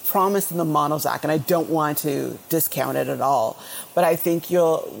there's promise in the Models Act, and I don't want to discount it at all. But I think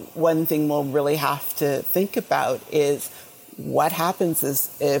one thing we'll really have to think about is what happens is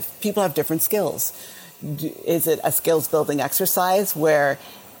if people have different skills. Is it a skills building exercise where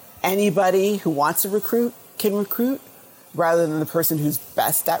anybody who wants to recruit can recruit, rather than the person who's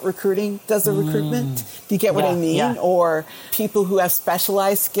best at recruiting does the recruitment? Do you get what I mean? Yeah. Or people who have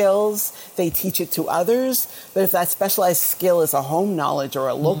specialized skills, they teach it to others. But if that specialized skill is a home knowledge or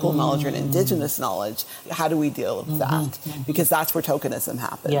a local knowledge or an indigenous knowledge, how do we deal with that? Because that's where tokenism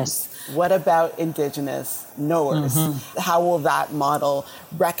happens. Yes. What about indigenous knowers? How will that model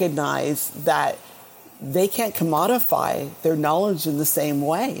recognize that they can't commodify their knowledge in the same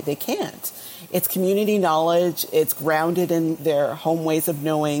way? They can't. It's community knowledge. It's grounded in their home ways of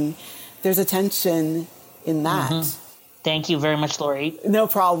knowing. There's a tension in that. Thank you very much, Lori. No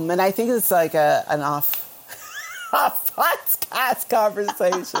problem. And I think it's like an off podcast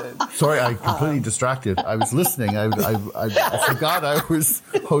conversation. Sorry, I completely distracted. I was listening. I forgot I was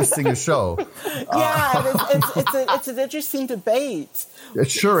hosting a show. Yeah, it's an interesting debate.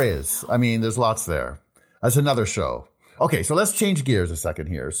 It sure is. I mean, there's lots there. That's another show. Okay, so let's change gears a second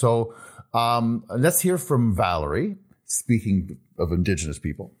here. So let's hear from Valerie, speaking of Indigenous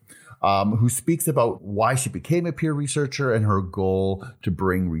people, who speaks about why she became a peer researcher and her goal to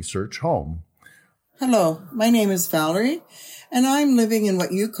bring research home. Hello, my name is Valerie, and I'm living in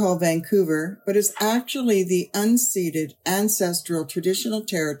what you call Vancouver, but it's actually the unceded ancestral traditional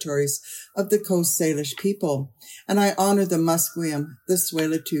territories of the Coast Salish people, and I honor the Musqueam, the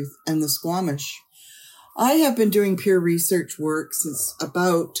Tsleil-Waututh, and the Squamish. I have been doing peer research work since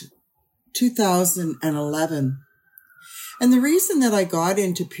about 2011. And the reason that I got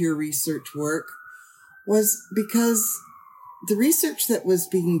into peer research work was because the research that was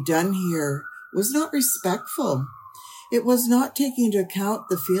being done here was not respectful. It was not taking into account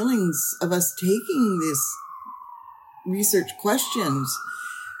the feelings of us taking these research questions.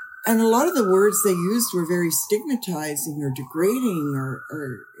 And a lot of the words they used were very stigmatizing or degrading, or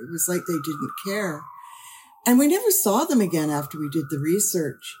it was like they didn't care. And we never saw them again after we did the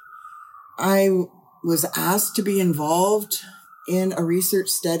research. I was asked to be involved in a research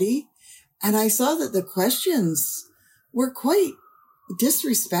study, and I saw that the questions were quite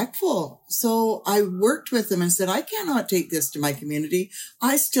disrespectful. So I worked with them and said, I cannot take this to my community.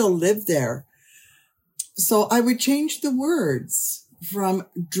 I still live there. So I would change the words from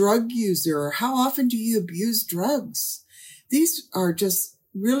drug user, or how often do you abuse drugs? These are just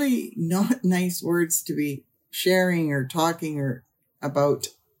really not nice words to be sharing or talking or about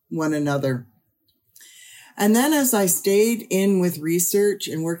one another. And then as I stayed in with research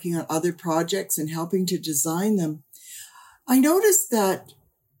and working on other projects and helping to design them, I noticed that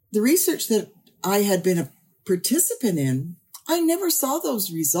the research that I had been a participant in, I never saw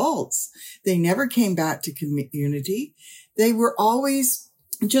those results. They never came back to community. They were always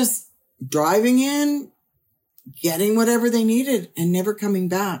just driving in, getting whatever they needed, and never coming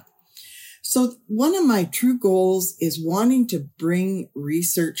back. So one of my true goals is wanting to bring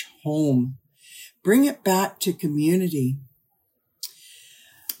research home, bring it back to community.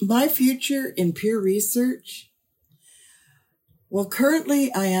 My future in peer research, well,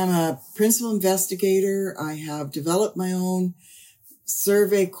 currently I am a principal investigator. I have developed my own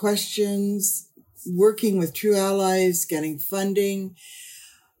survey questions, working with True Allies, getting funding,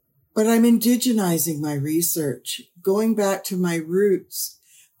 but I'm indigenizing my research, going back to my roots,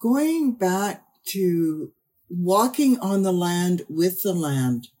 going back to walking on the land with the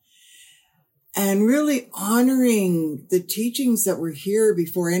land, and really honoring the teachings that were here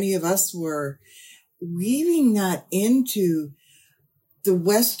before any of us were, weaving that into the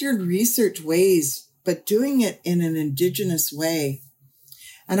Western research ways, but doing it in an indigenous way.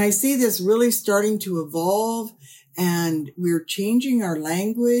 And I see this really starting to evolve, and we're changing our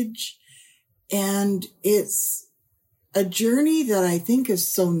language, and it's a journey that I think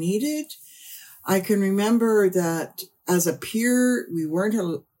is so needed. I can remember that as a peer, we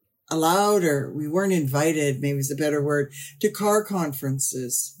weren't allowed, or we weren't invited, maybe is a better word, to CAR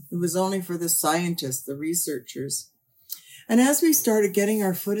conferences. It was only for the scientists, the researchers. And as we started getting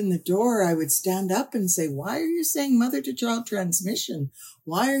our foot in the door, I would stand up and say, why are you saying mother-to-child transmission?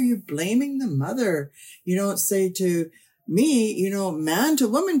 Why are you blaming the mother? You don't say to me,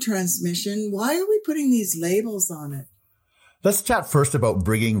 man-to-woman transmission. Why are we putting these labels on it? Let's chat first about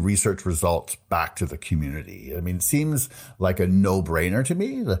bringing research results back to the community. I mean, it seems like a no-brainer to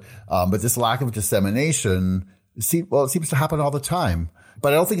me, but this lack of dissemination it seems to happen all the time,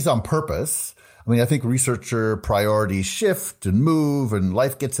 but I don't think it's on purpose. I mean, I think researcher priorities shift and move and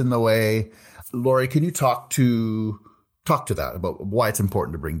life gets in the way. Laurie, can you talk to that about why it's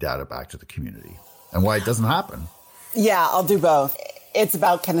important to bring data back to the community and why it doesn't happen? Yeah, I'll do both. It's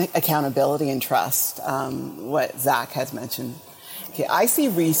about accountability and trust, what Zach has mentioned. Okay, I see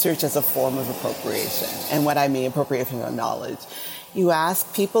research as a form of appropriation. And what I mean, appropriation of knowledge. You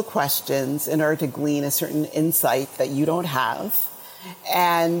ask people questions in order to glean a certain insight that you don't have,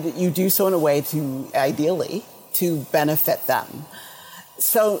 and you do so in a way ideally, to benefit them.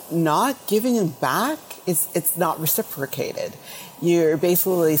 So not giving it back, it's not reciprocated. You're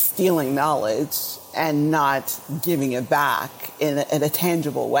basically stealing knowledge and not giving it back in a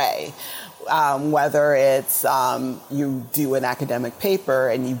tangible way. Whether it's you do an academic paper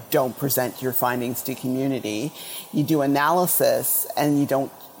and you don't present your findings to community, you do analysis and you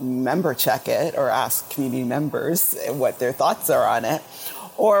don't member check it or ask community members what their thoughts are on it.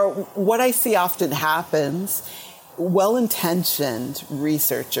 Or what I see often happens, well-intentioned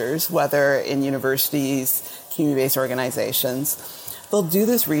researchers, whether in universities, community-based organizations, they'll do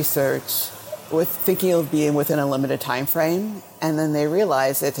this research with thinking of being within a limited time frame, and then they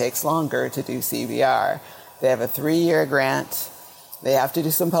realize it takes longer to do CBR. They have a 3-year grant, they have to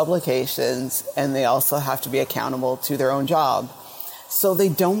do some publications, and they also have to be accountable to their own job. So they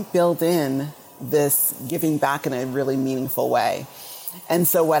don't build in this giving back in a really meaningful way. And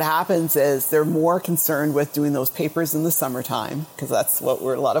so what happens is they're more concerned with doing those papers in the summertime, because that's what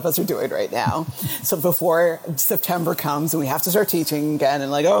a lot of us are doing right now. So before September comes and we have to start teaching again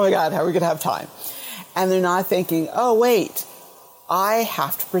and like, oh my God, how are we going to have time? And they're not thinking, oh, wait, I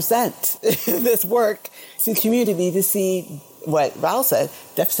have to present this work to the community to see what Val said,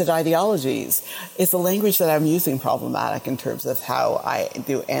 deficit ideologies. Is the language that I'm using problematic in terms of how I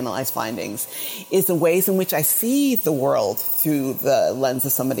do analyze findings? Is the ways in which I see the world through the lens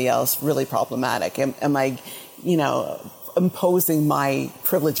of somebody else really problematic? Am I, imposing my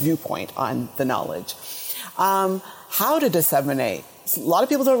privileged viewpoint on the knowledge? How to disseminate? A lot of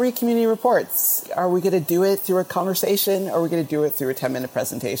people don't read community reports. Are we going to do it through a conversation, or are we going to do it through a 10-minute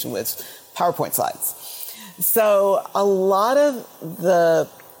presentation with PowerPoint slides? So a lot of the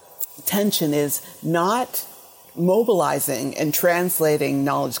tension is not mobilizing and translating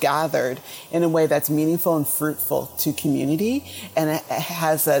knowledge gathered in a way that's meaningful and fruitful to community, and it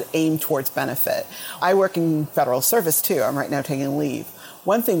has an aim towards benefit. I work in federal service too. I'm right now taking leave.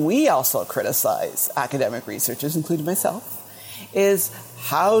 One thing we also criticize academic researchers, including myself, is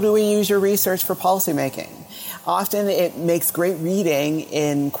how do we use your research for policymaking? Often it makes great reading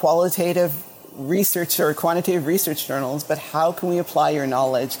in qualitative research or quantitative research journals, but how can we apply your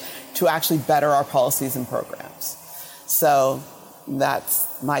knowledge to actually better our policies and programs? So that's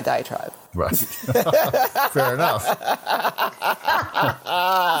my diatribe. Right. Fair enough.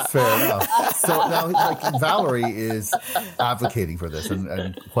 Fair enough. So now, Valerie is advocating for this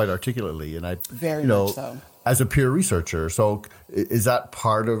and quite articulately, and very much so. As a peer researcher, so is that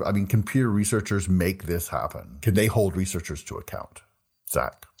part of? I mean, can peer researchers make this happen? Can they hold researchers to account?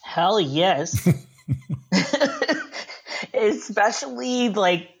 Zach. Hell yes. Especially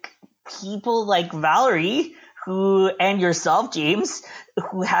people like Valerie and yourself, James,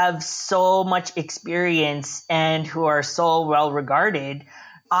 who have so much experience and who are so well regarded.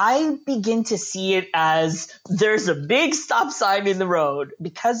 I begin to see it as there's a big stop sign in the road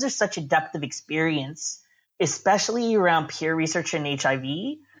because there's such a depth of experience, especially around peer research and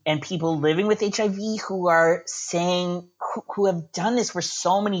HIV. And people living with HIV who are saying, who have done this for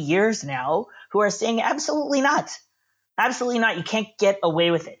so many years now, who are saying, absolutely not. Absolutely not. You can't get away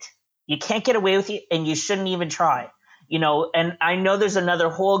with it. You can't get away with it, and you shouldn't even try. And I know there's another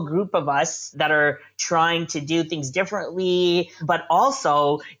whole group of us that are trying to do things differently, but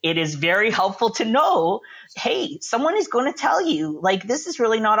also it is very helpful to know, hey, someone is going to tell you, this is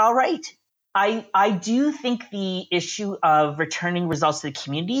really not all right. I do think the issue of returning results to the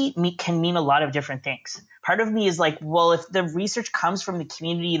community can mean a lot of different things. Part of me is well, if the research comes from the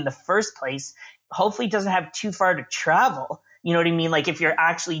community in the first place, hopefully it doesn't have too far to travel. You know what I mean? If you're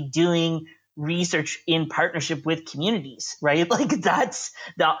actually doing research in partnership with communities, right? That's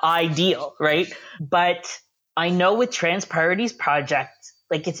the ideal, right? But I know with Trans Priorities Project,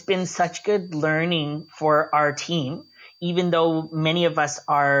 it's been such good learning for our team. Even though many of us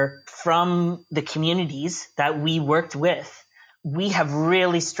are from the communities that we worked with, we have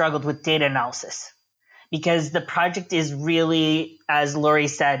really struggled with data analysis because the project is really, as Laurie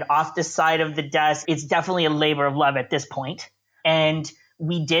said, off the side of the desk. It's definitely a labor of love at this point. And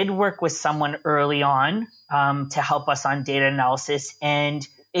we did work with someone early on to help us on data analysis, and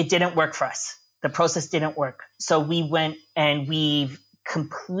it didn't work for us. the process didn't work. So we went and we've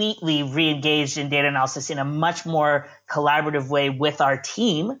completely re-engaged in data analysis in a much more collaborative way with our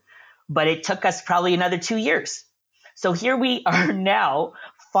team, but it took us probably another 2 years. So here we are now,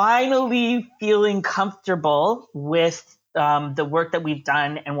 finally feeling comfortable with the work that we've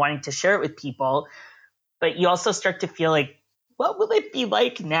done and wanting to share it with people. But you also start to feel like, what will it be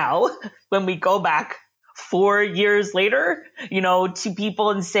like now when we go back 4 years later, to people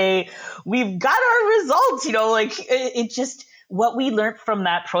and say, we've got our results, it just, what we learned from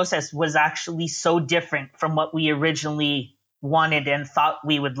that process was actually so different from what we originally wanted and thought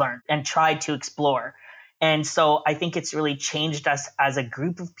we would learn and tried to explore. And so I think it's really changed us as a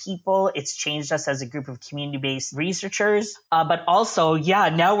group of people. It's changed us as a group of community-based researchers. But also,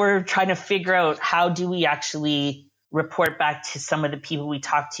 now we're trying to figure out how do we actually report back to some of the people we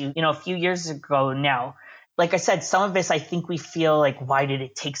talked to, a few years ago now. Like I said, some of this, I think we feel like, why did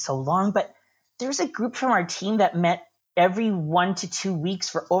it take so long? But there's a group from our team that met every 1 to 2 weeks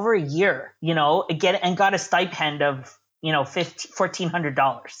for over a year, again, and got a stipend of,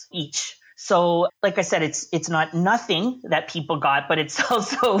 $1,400 each. So like I said, it's not nothing that people got, but it's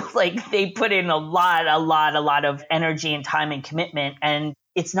also like they put in a lot of energy and time and commitment. And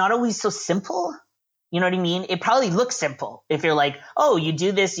it's not always so simple. You know what I mean? It probably looks simple if you're like, oh, you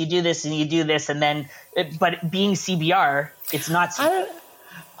do this, and you do this. And then, but being CBR, it's not simple.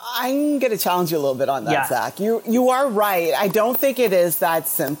 I'm going to challenge you a little bit on that, Zach. You are right. I don't think it is that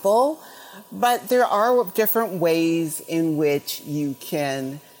simple, but there are different ways in which you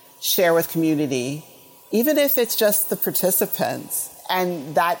can share with community, even if it's just the participants,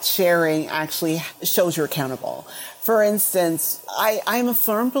 and that sharing actually shows you're accountable. For instance, I'm a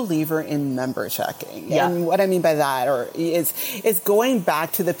firm believer in member checking. Yeah. And what I mean by that is going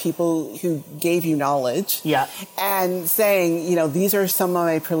back to the people who gave you knowledge and saying, these are some of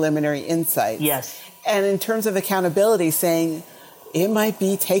my preliminary insights. Yes. And in terms of accountability, saying it might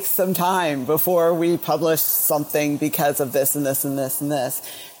take some time before we publish something because of this and this and this and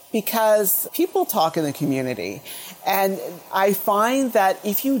this. Because people talk in the community. And I find that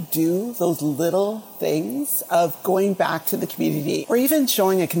if you do those little things of going back to the community or even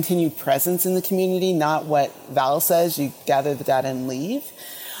showing a continued presence in the community, not what Val says, you gather the data and leave,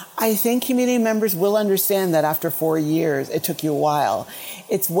 I think community members will understand that after 4 years, it took you a while.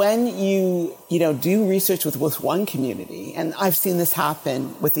 It's when you do research with one community, and I've seen this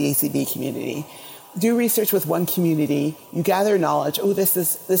happen with the ACB community. Do research with one community, you gather knowledge, oh, this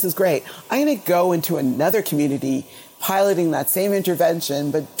is great. I'm going to go into another community piloting that same intervention,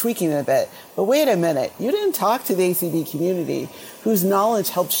 but tweaking it a bit. But wait a minute, you didn't talk to the ACB community whose knowledge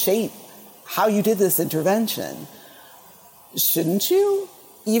helped shape how you did this intervention. Shouldn't you?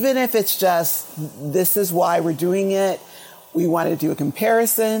 Even if it's just, this is why we're doing it, we want to do a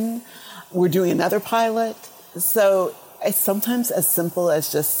comparison, we're doing another pilot. So it's sometimes as simple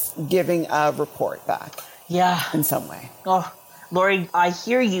as just giving a report back. Yeah. In some way. Oh, Lori, I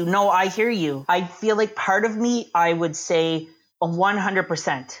hear you. No, I hear you. I feel like part of me, I would say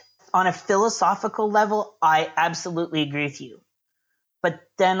 100%. On a philosophical level, I absolutely agree with you. But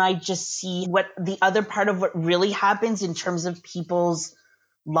then I just see what the other part of what really happens in terms of people's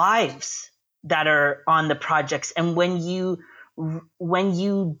lives that are on the projects. And when you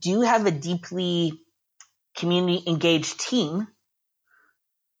do have a deeply community engaged team,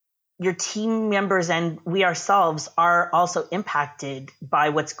 your team members and we ourselves are also impacted by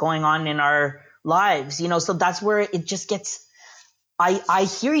what's going on in our lives, so that's where it just gets, I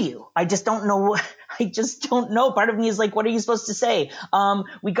hear you. I just don't know. Part of me is like, what are you supposed to say?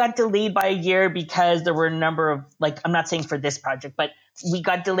 We got delayed by a year because there were a number of, I'm not saying for this project, but we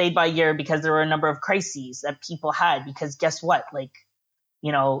got delayed by a year because there were a number of crises that people had, because guess what?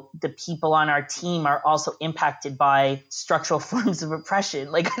 The people on our team are also impacted by structural forms of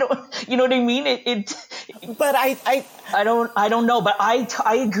oppression. I don't, you know what I mean? But I don't know, but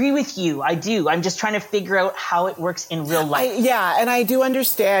I agree with you. I do. I'm just trying to figure out how it works in real life. And I do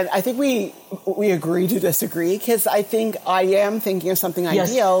understand. I think we agree to disagree, because I think I am thinking of something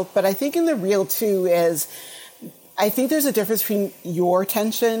ideal, but I think in the real too is, I think there's a difference between your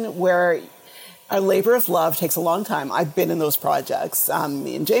tension where a labor of love takes a long time. I've been in those projects.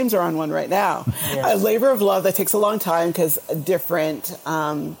 Me and James are on one right now. Yes. A labor of love that takes a long time because different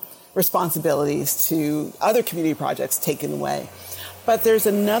responsibilities to other community projects taken away. But there's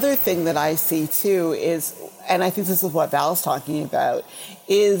another thing that I see too is, and I think this is what Val's talking about,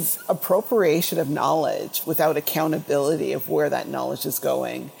 is appropriation of knowledge without accountability of where that knowledge is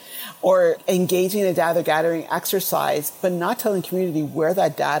going. Or engaging in a data gathering exercise, but not telling the community where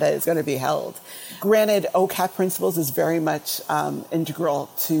that data is going to be held. Granted, OCAP principles is very much integral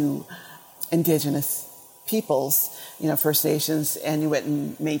to Indigenous peoples, First Nations, Inuit,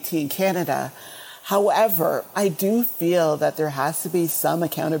 and Métis in Canada. However, I do feel that there has to be some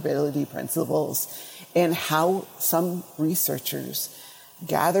accountability principles in how some researchers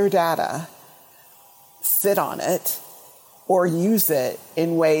gather data, sit on it, or use it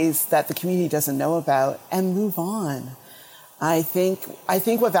in ways that the community doesn't know about and move on. I think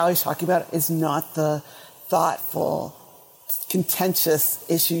what Valerie's talking about is not the thoughtful, contentious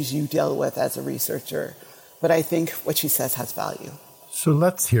issues you deal with as a researcher, but I think what she says has value. So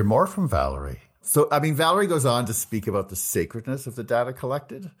let's hear more from Valerie. So, Valerie goes on to speak about the sacredness of the data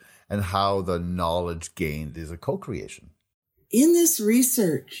collected and how the knowledge gained is a co-creation. In this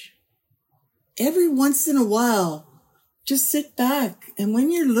research, every once in a while, just sit back. And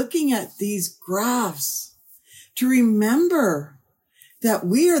when you're looking at these graphs, to remember that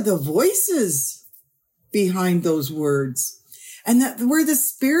we are the voices behind those words and that we're the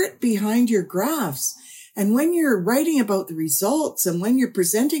spirit behind your graphs. And when you're writing about the results and when you're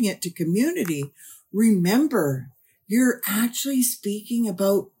presenting it to community, remember you're actually speaking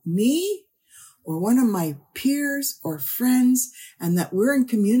about me or one of my peers or friends, and that we're in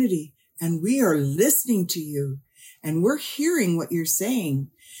community and we are listening to you and we're hearing what you're saying.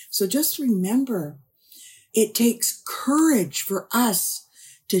 So just remember, it takes courage for us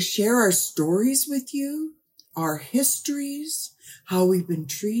to share our stories with you, our histories, how we've been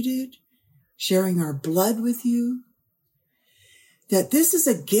treated, sharing our blood with you, that this is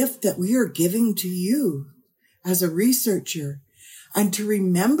a gift that we are giving to you as a researcher, and to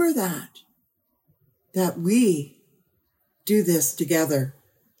remember that we do this together.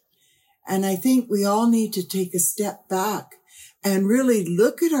 And I think we all need to take a step back and really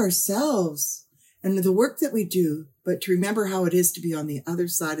look at ourselves and the work that we do, but to remember how it is to be on the other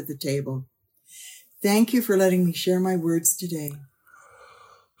side of the table. Thank you for letting me share my words today.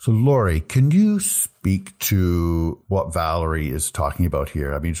 So, Laurie, can you speak to what Valerie is talking about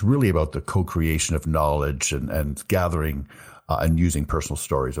here? It's really about the co-creation of knowledge and gathering and using personal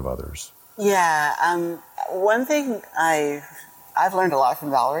stories of others. Yeah, one thing I've learned a lot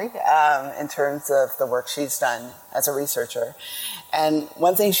from Valerie in terms of the work she's done as a researcher. And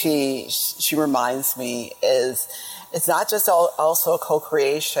one thing she reminds me is it's not just also a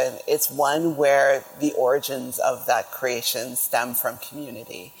co-creation, it's one where the origins of that creation stem from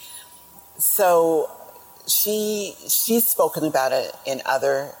community. So she's spoken about it in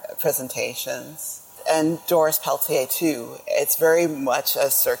other presentations. And Doris Pelletier too. It's very much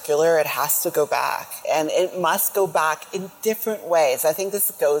a circular. It has to go back. And it must go back in different ways. I think this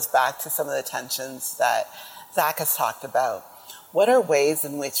goes back to some of the tensions that Zach has talked about. What are ways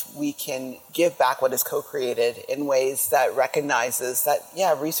in which we can give back what is co-created in ways that recognizes that,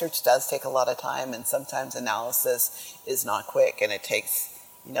 research does take a lot of time and sometimes analysis is not quick and it takes,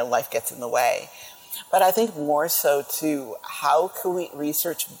 life gets in the way. But I think more so too, how can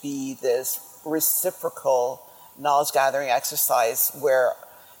research be this reciprocal knowledge gathering exercise where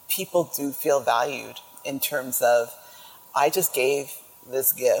people do feel valued in terms of, I just gave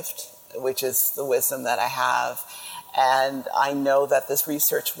this gift, which is the wisdom that I have. And I know that this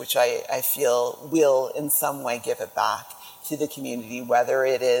research, which I feel will in some way give it back to the community, whether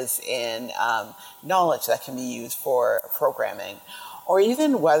it is in knowledge that can be used for programming, or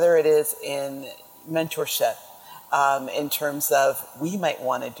even whether it is in mentorship, in terms of we might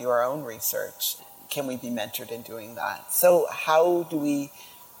want to do our own research. Can we be mentored in doing that? So how do we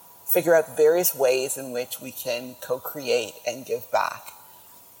figure out various ways in which we can co-create and give back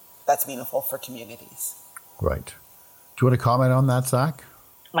that's meaningful for communities? Right. Do you want to comment on that, Zach?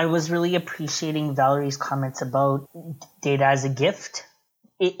 I was really appreciating Valerie's comments about data as a gift.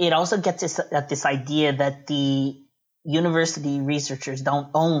 It also gets us at this idea that the university researchers don't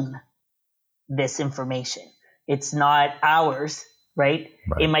own this information. It's not ours, right?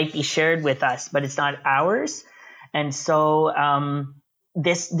 It might be shared with us, but it's not ours. And so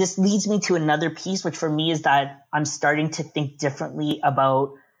this leads me to another piece, which for me is that I'm starting to think differently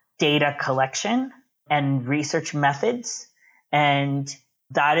about data collection and research methods. And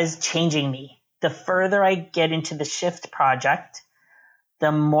that is changing me. The further I get into the Shift project,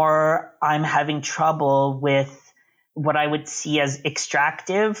 the more I'm having trouble with what I would see as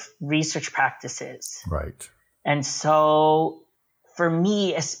extractive research practices. Right. And so for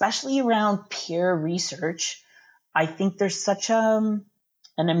me, especially around peer research, I think there's such an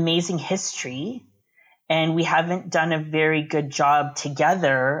amazing history, and we haven't done a very good job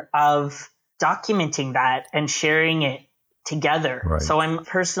together of documenting that and sharing it together. Right. So I'm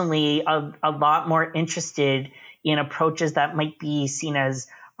personally a lot more interested in approaches that might be seen as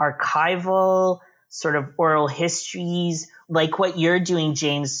archival, sort of oral histories, like what you're doing,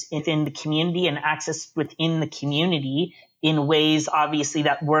 James, within the community and access within the community in ways, obviously,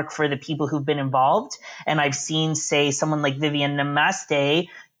 that work for the people who've been involved. And I've seen, say, someone like Vivian Namaste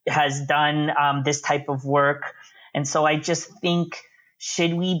has done this type of work. And so I just think,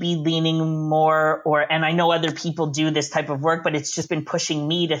 should we be leaning more and I know other people do this type of work, but it's just been pushing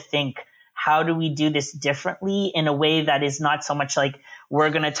me to think, how do we do this differently in a way that is not so much like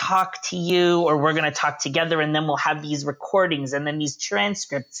we're going to talk to you or we're going to talk together and then we'll have these recordings and then these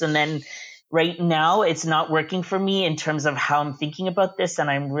transcripts. And then right now it's not working for me in terms of how I'm thinking about this.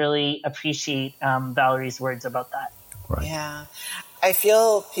 And I really appreciate Valerie's words about that. Right. Yeah. I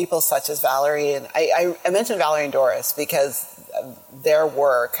feel people such as Valerie, and I mentioned Valerie and Doris because their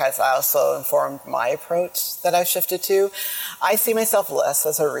work has also informed my approach that I've shifted to. I see myself less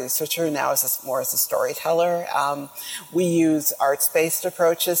as a researcher now, more as a storyteller. We use arts-based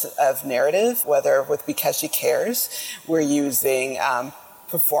approaches of narrative, whether with Because She Cares, we're using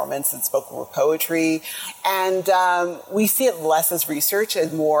performance and spoken word poetry. And we see it less as research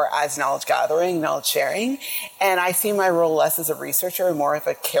and more as knowledge gathering, knowledge sharing. And I see my role less as a researcher and more of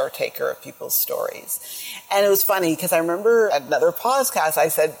a caretaker of people's stories. And it was funny because I remember at another podcast, I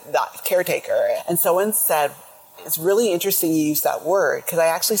said that caretaker. And someone said, it's really interesting you use that word because I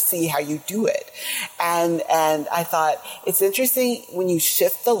actually see how you do it. And I thought it's interesting when you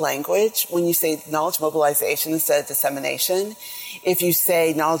shift the language, when you say knowledge mobilization instead of dissemination, if you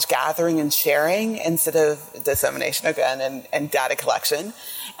say knowledge gathering and sharing instead of dissemination again and data collection,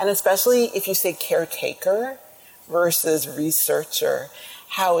 and especially if you say caretaker versus researcher,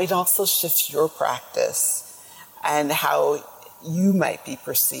 how it also shifts your practice and how you might be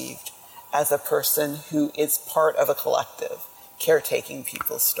perceived as a person who is part of a collective, caretaking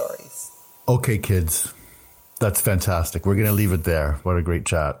people's stories. Okay, kids. That's fantastic. We're going to leave it there. What a great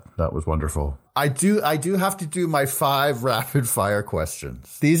chat. That was wonderful. I do have to do my 5 rapid fire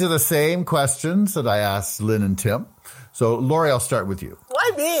questions. These are the same questions that I asked Lynn and Tim. So, Laurie, I'll start with you.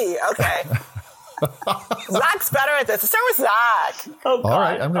 Why me? Okay. Zach's better at this. Let's start with Zach. Oh, God. All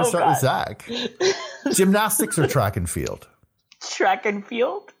right, I'm going to start with Zach. Gymnastics or track and field? Track and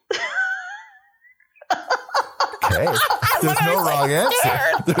field? Okay. There's no wrong answer.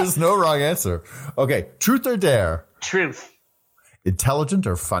 There's no wrong answer. Okay. Truth or dare? Truth. Intelligent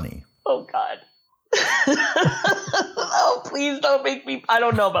or funny? Oh, God. Oh, please don't make me. I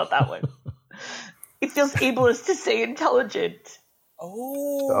don't know about that one. It feels ableist to say intelligent.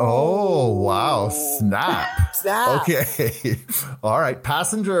 Oh, wow. Snap. Okay. All right.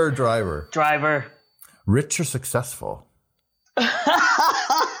 Passenger or driver? Driver. Rich or successful?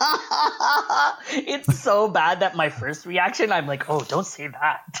 It's so bad that my first reaction, I'm like, oh, don't say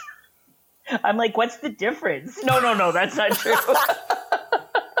that. I'm like, what's the difference? No, that's not true.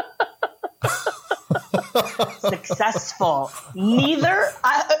 Successful. Neither.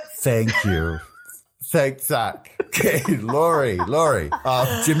 Thank you. Thanks, Zach. Okay, Laurie.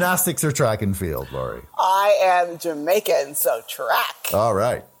 Gymnastics or track and field, Laurie? I am Jamaican, so track. All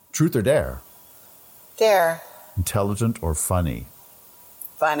right. Truth or dare? Dare. Intelligent or funny?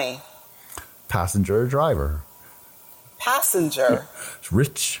 Funny. Passenger or driver? Passenger.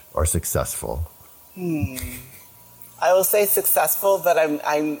 Rich or successful? I will say successful, but I'm.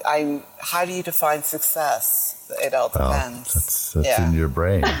 How do you define success? It all depends. That's in your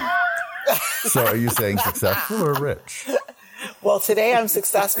brain. So are you saying successful or rich? Well, today I'm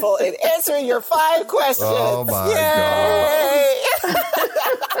successful in answering your 5 questions. Oh, my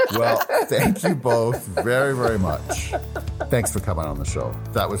God. Well, thank you both very, very much. Thanks for coming on the show.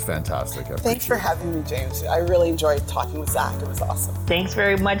 That was fantastic. Thanks for having me, James. I really enjoyed talking with Zach. It was awesome. Thanks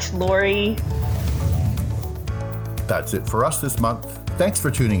very much, Laurie. That's it for us this month. Thanks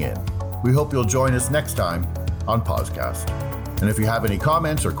for tuning in. We hope you'll join us next time on Podcast. And if you have any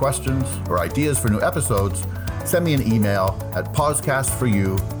comments or questions or ideas for new episodes, send me an email at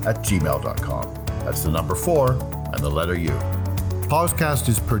pausecastforyou@gmail.com. That's the number 4 and the letter U. Pausecast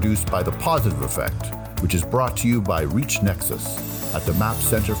is produced by The Positive Effect, which is brought to you by Reach Nexus at the MAP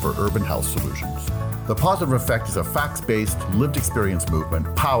Center for Urban Health Solutions. The Positive Effect is a facts-based, lived experience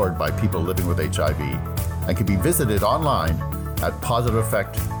movement powered by people living with HIV and can be visited online at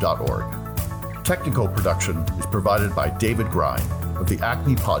positiveeffect.org. Technical production is provided by David Grine of the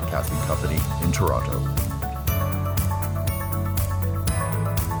Acme Podcasting Company in Toronto.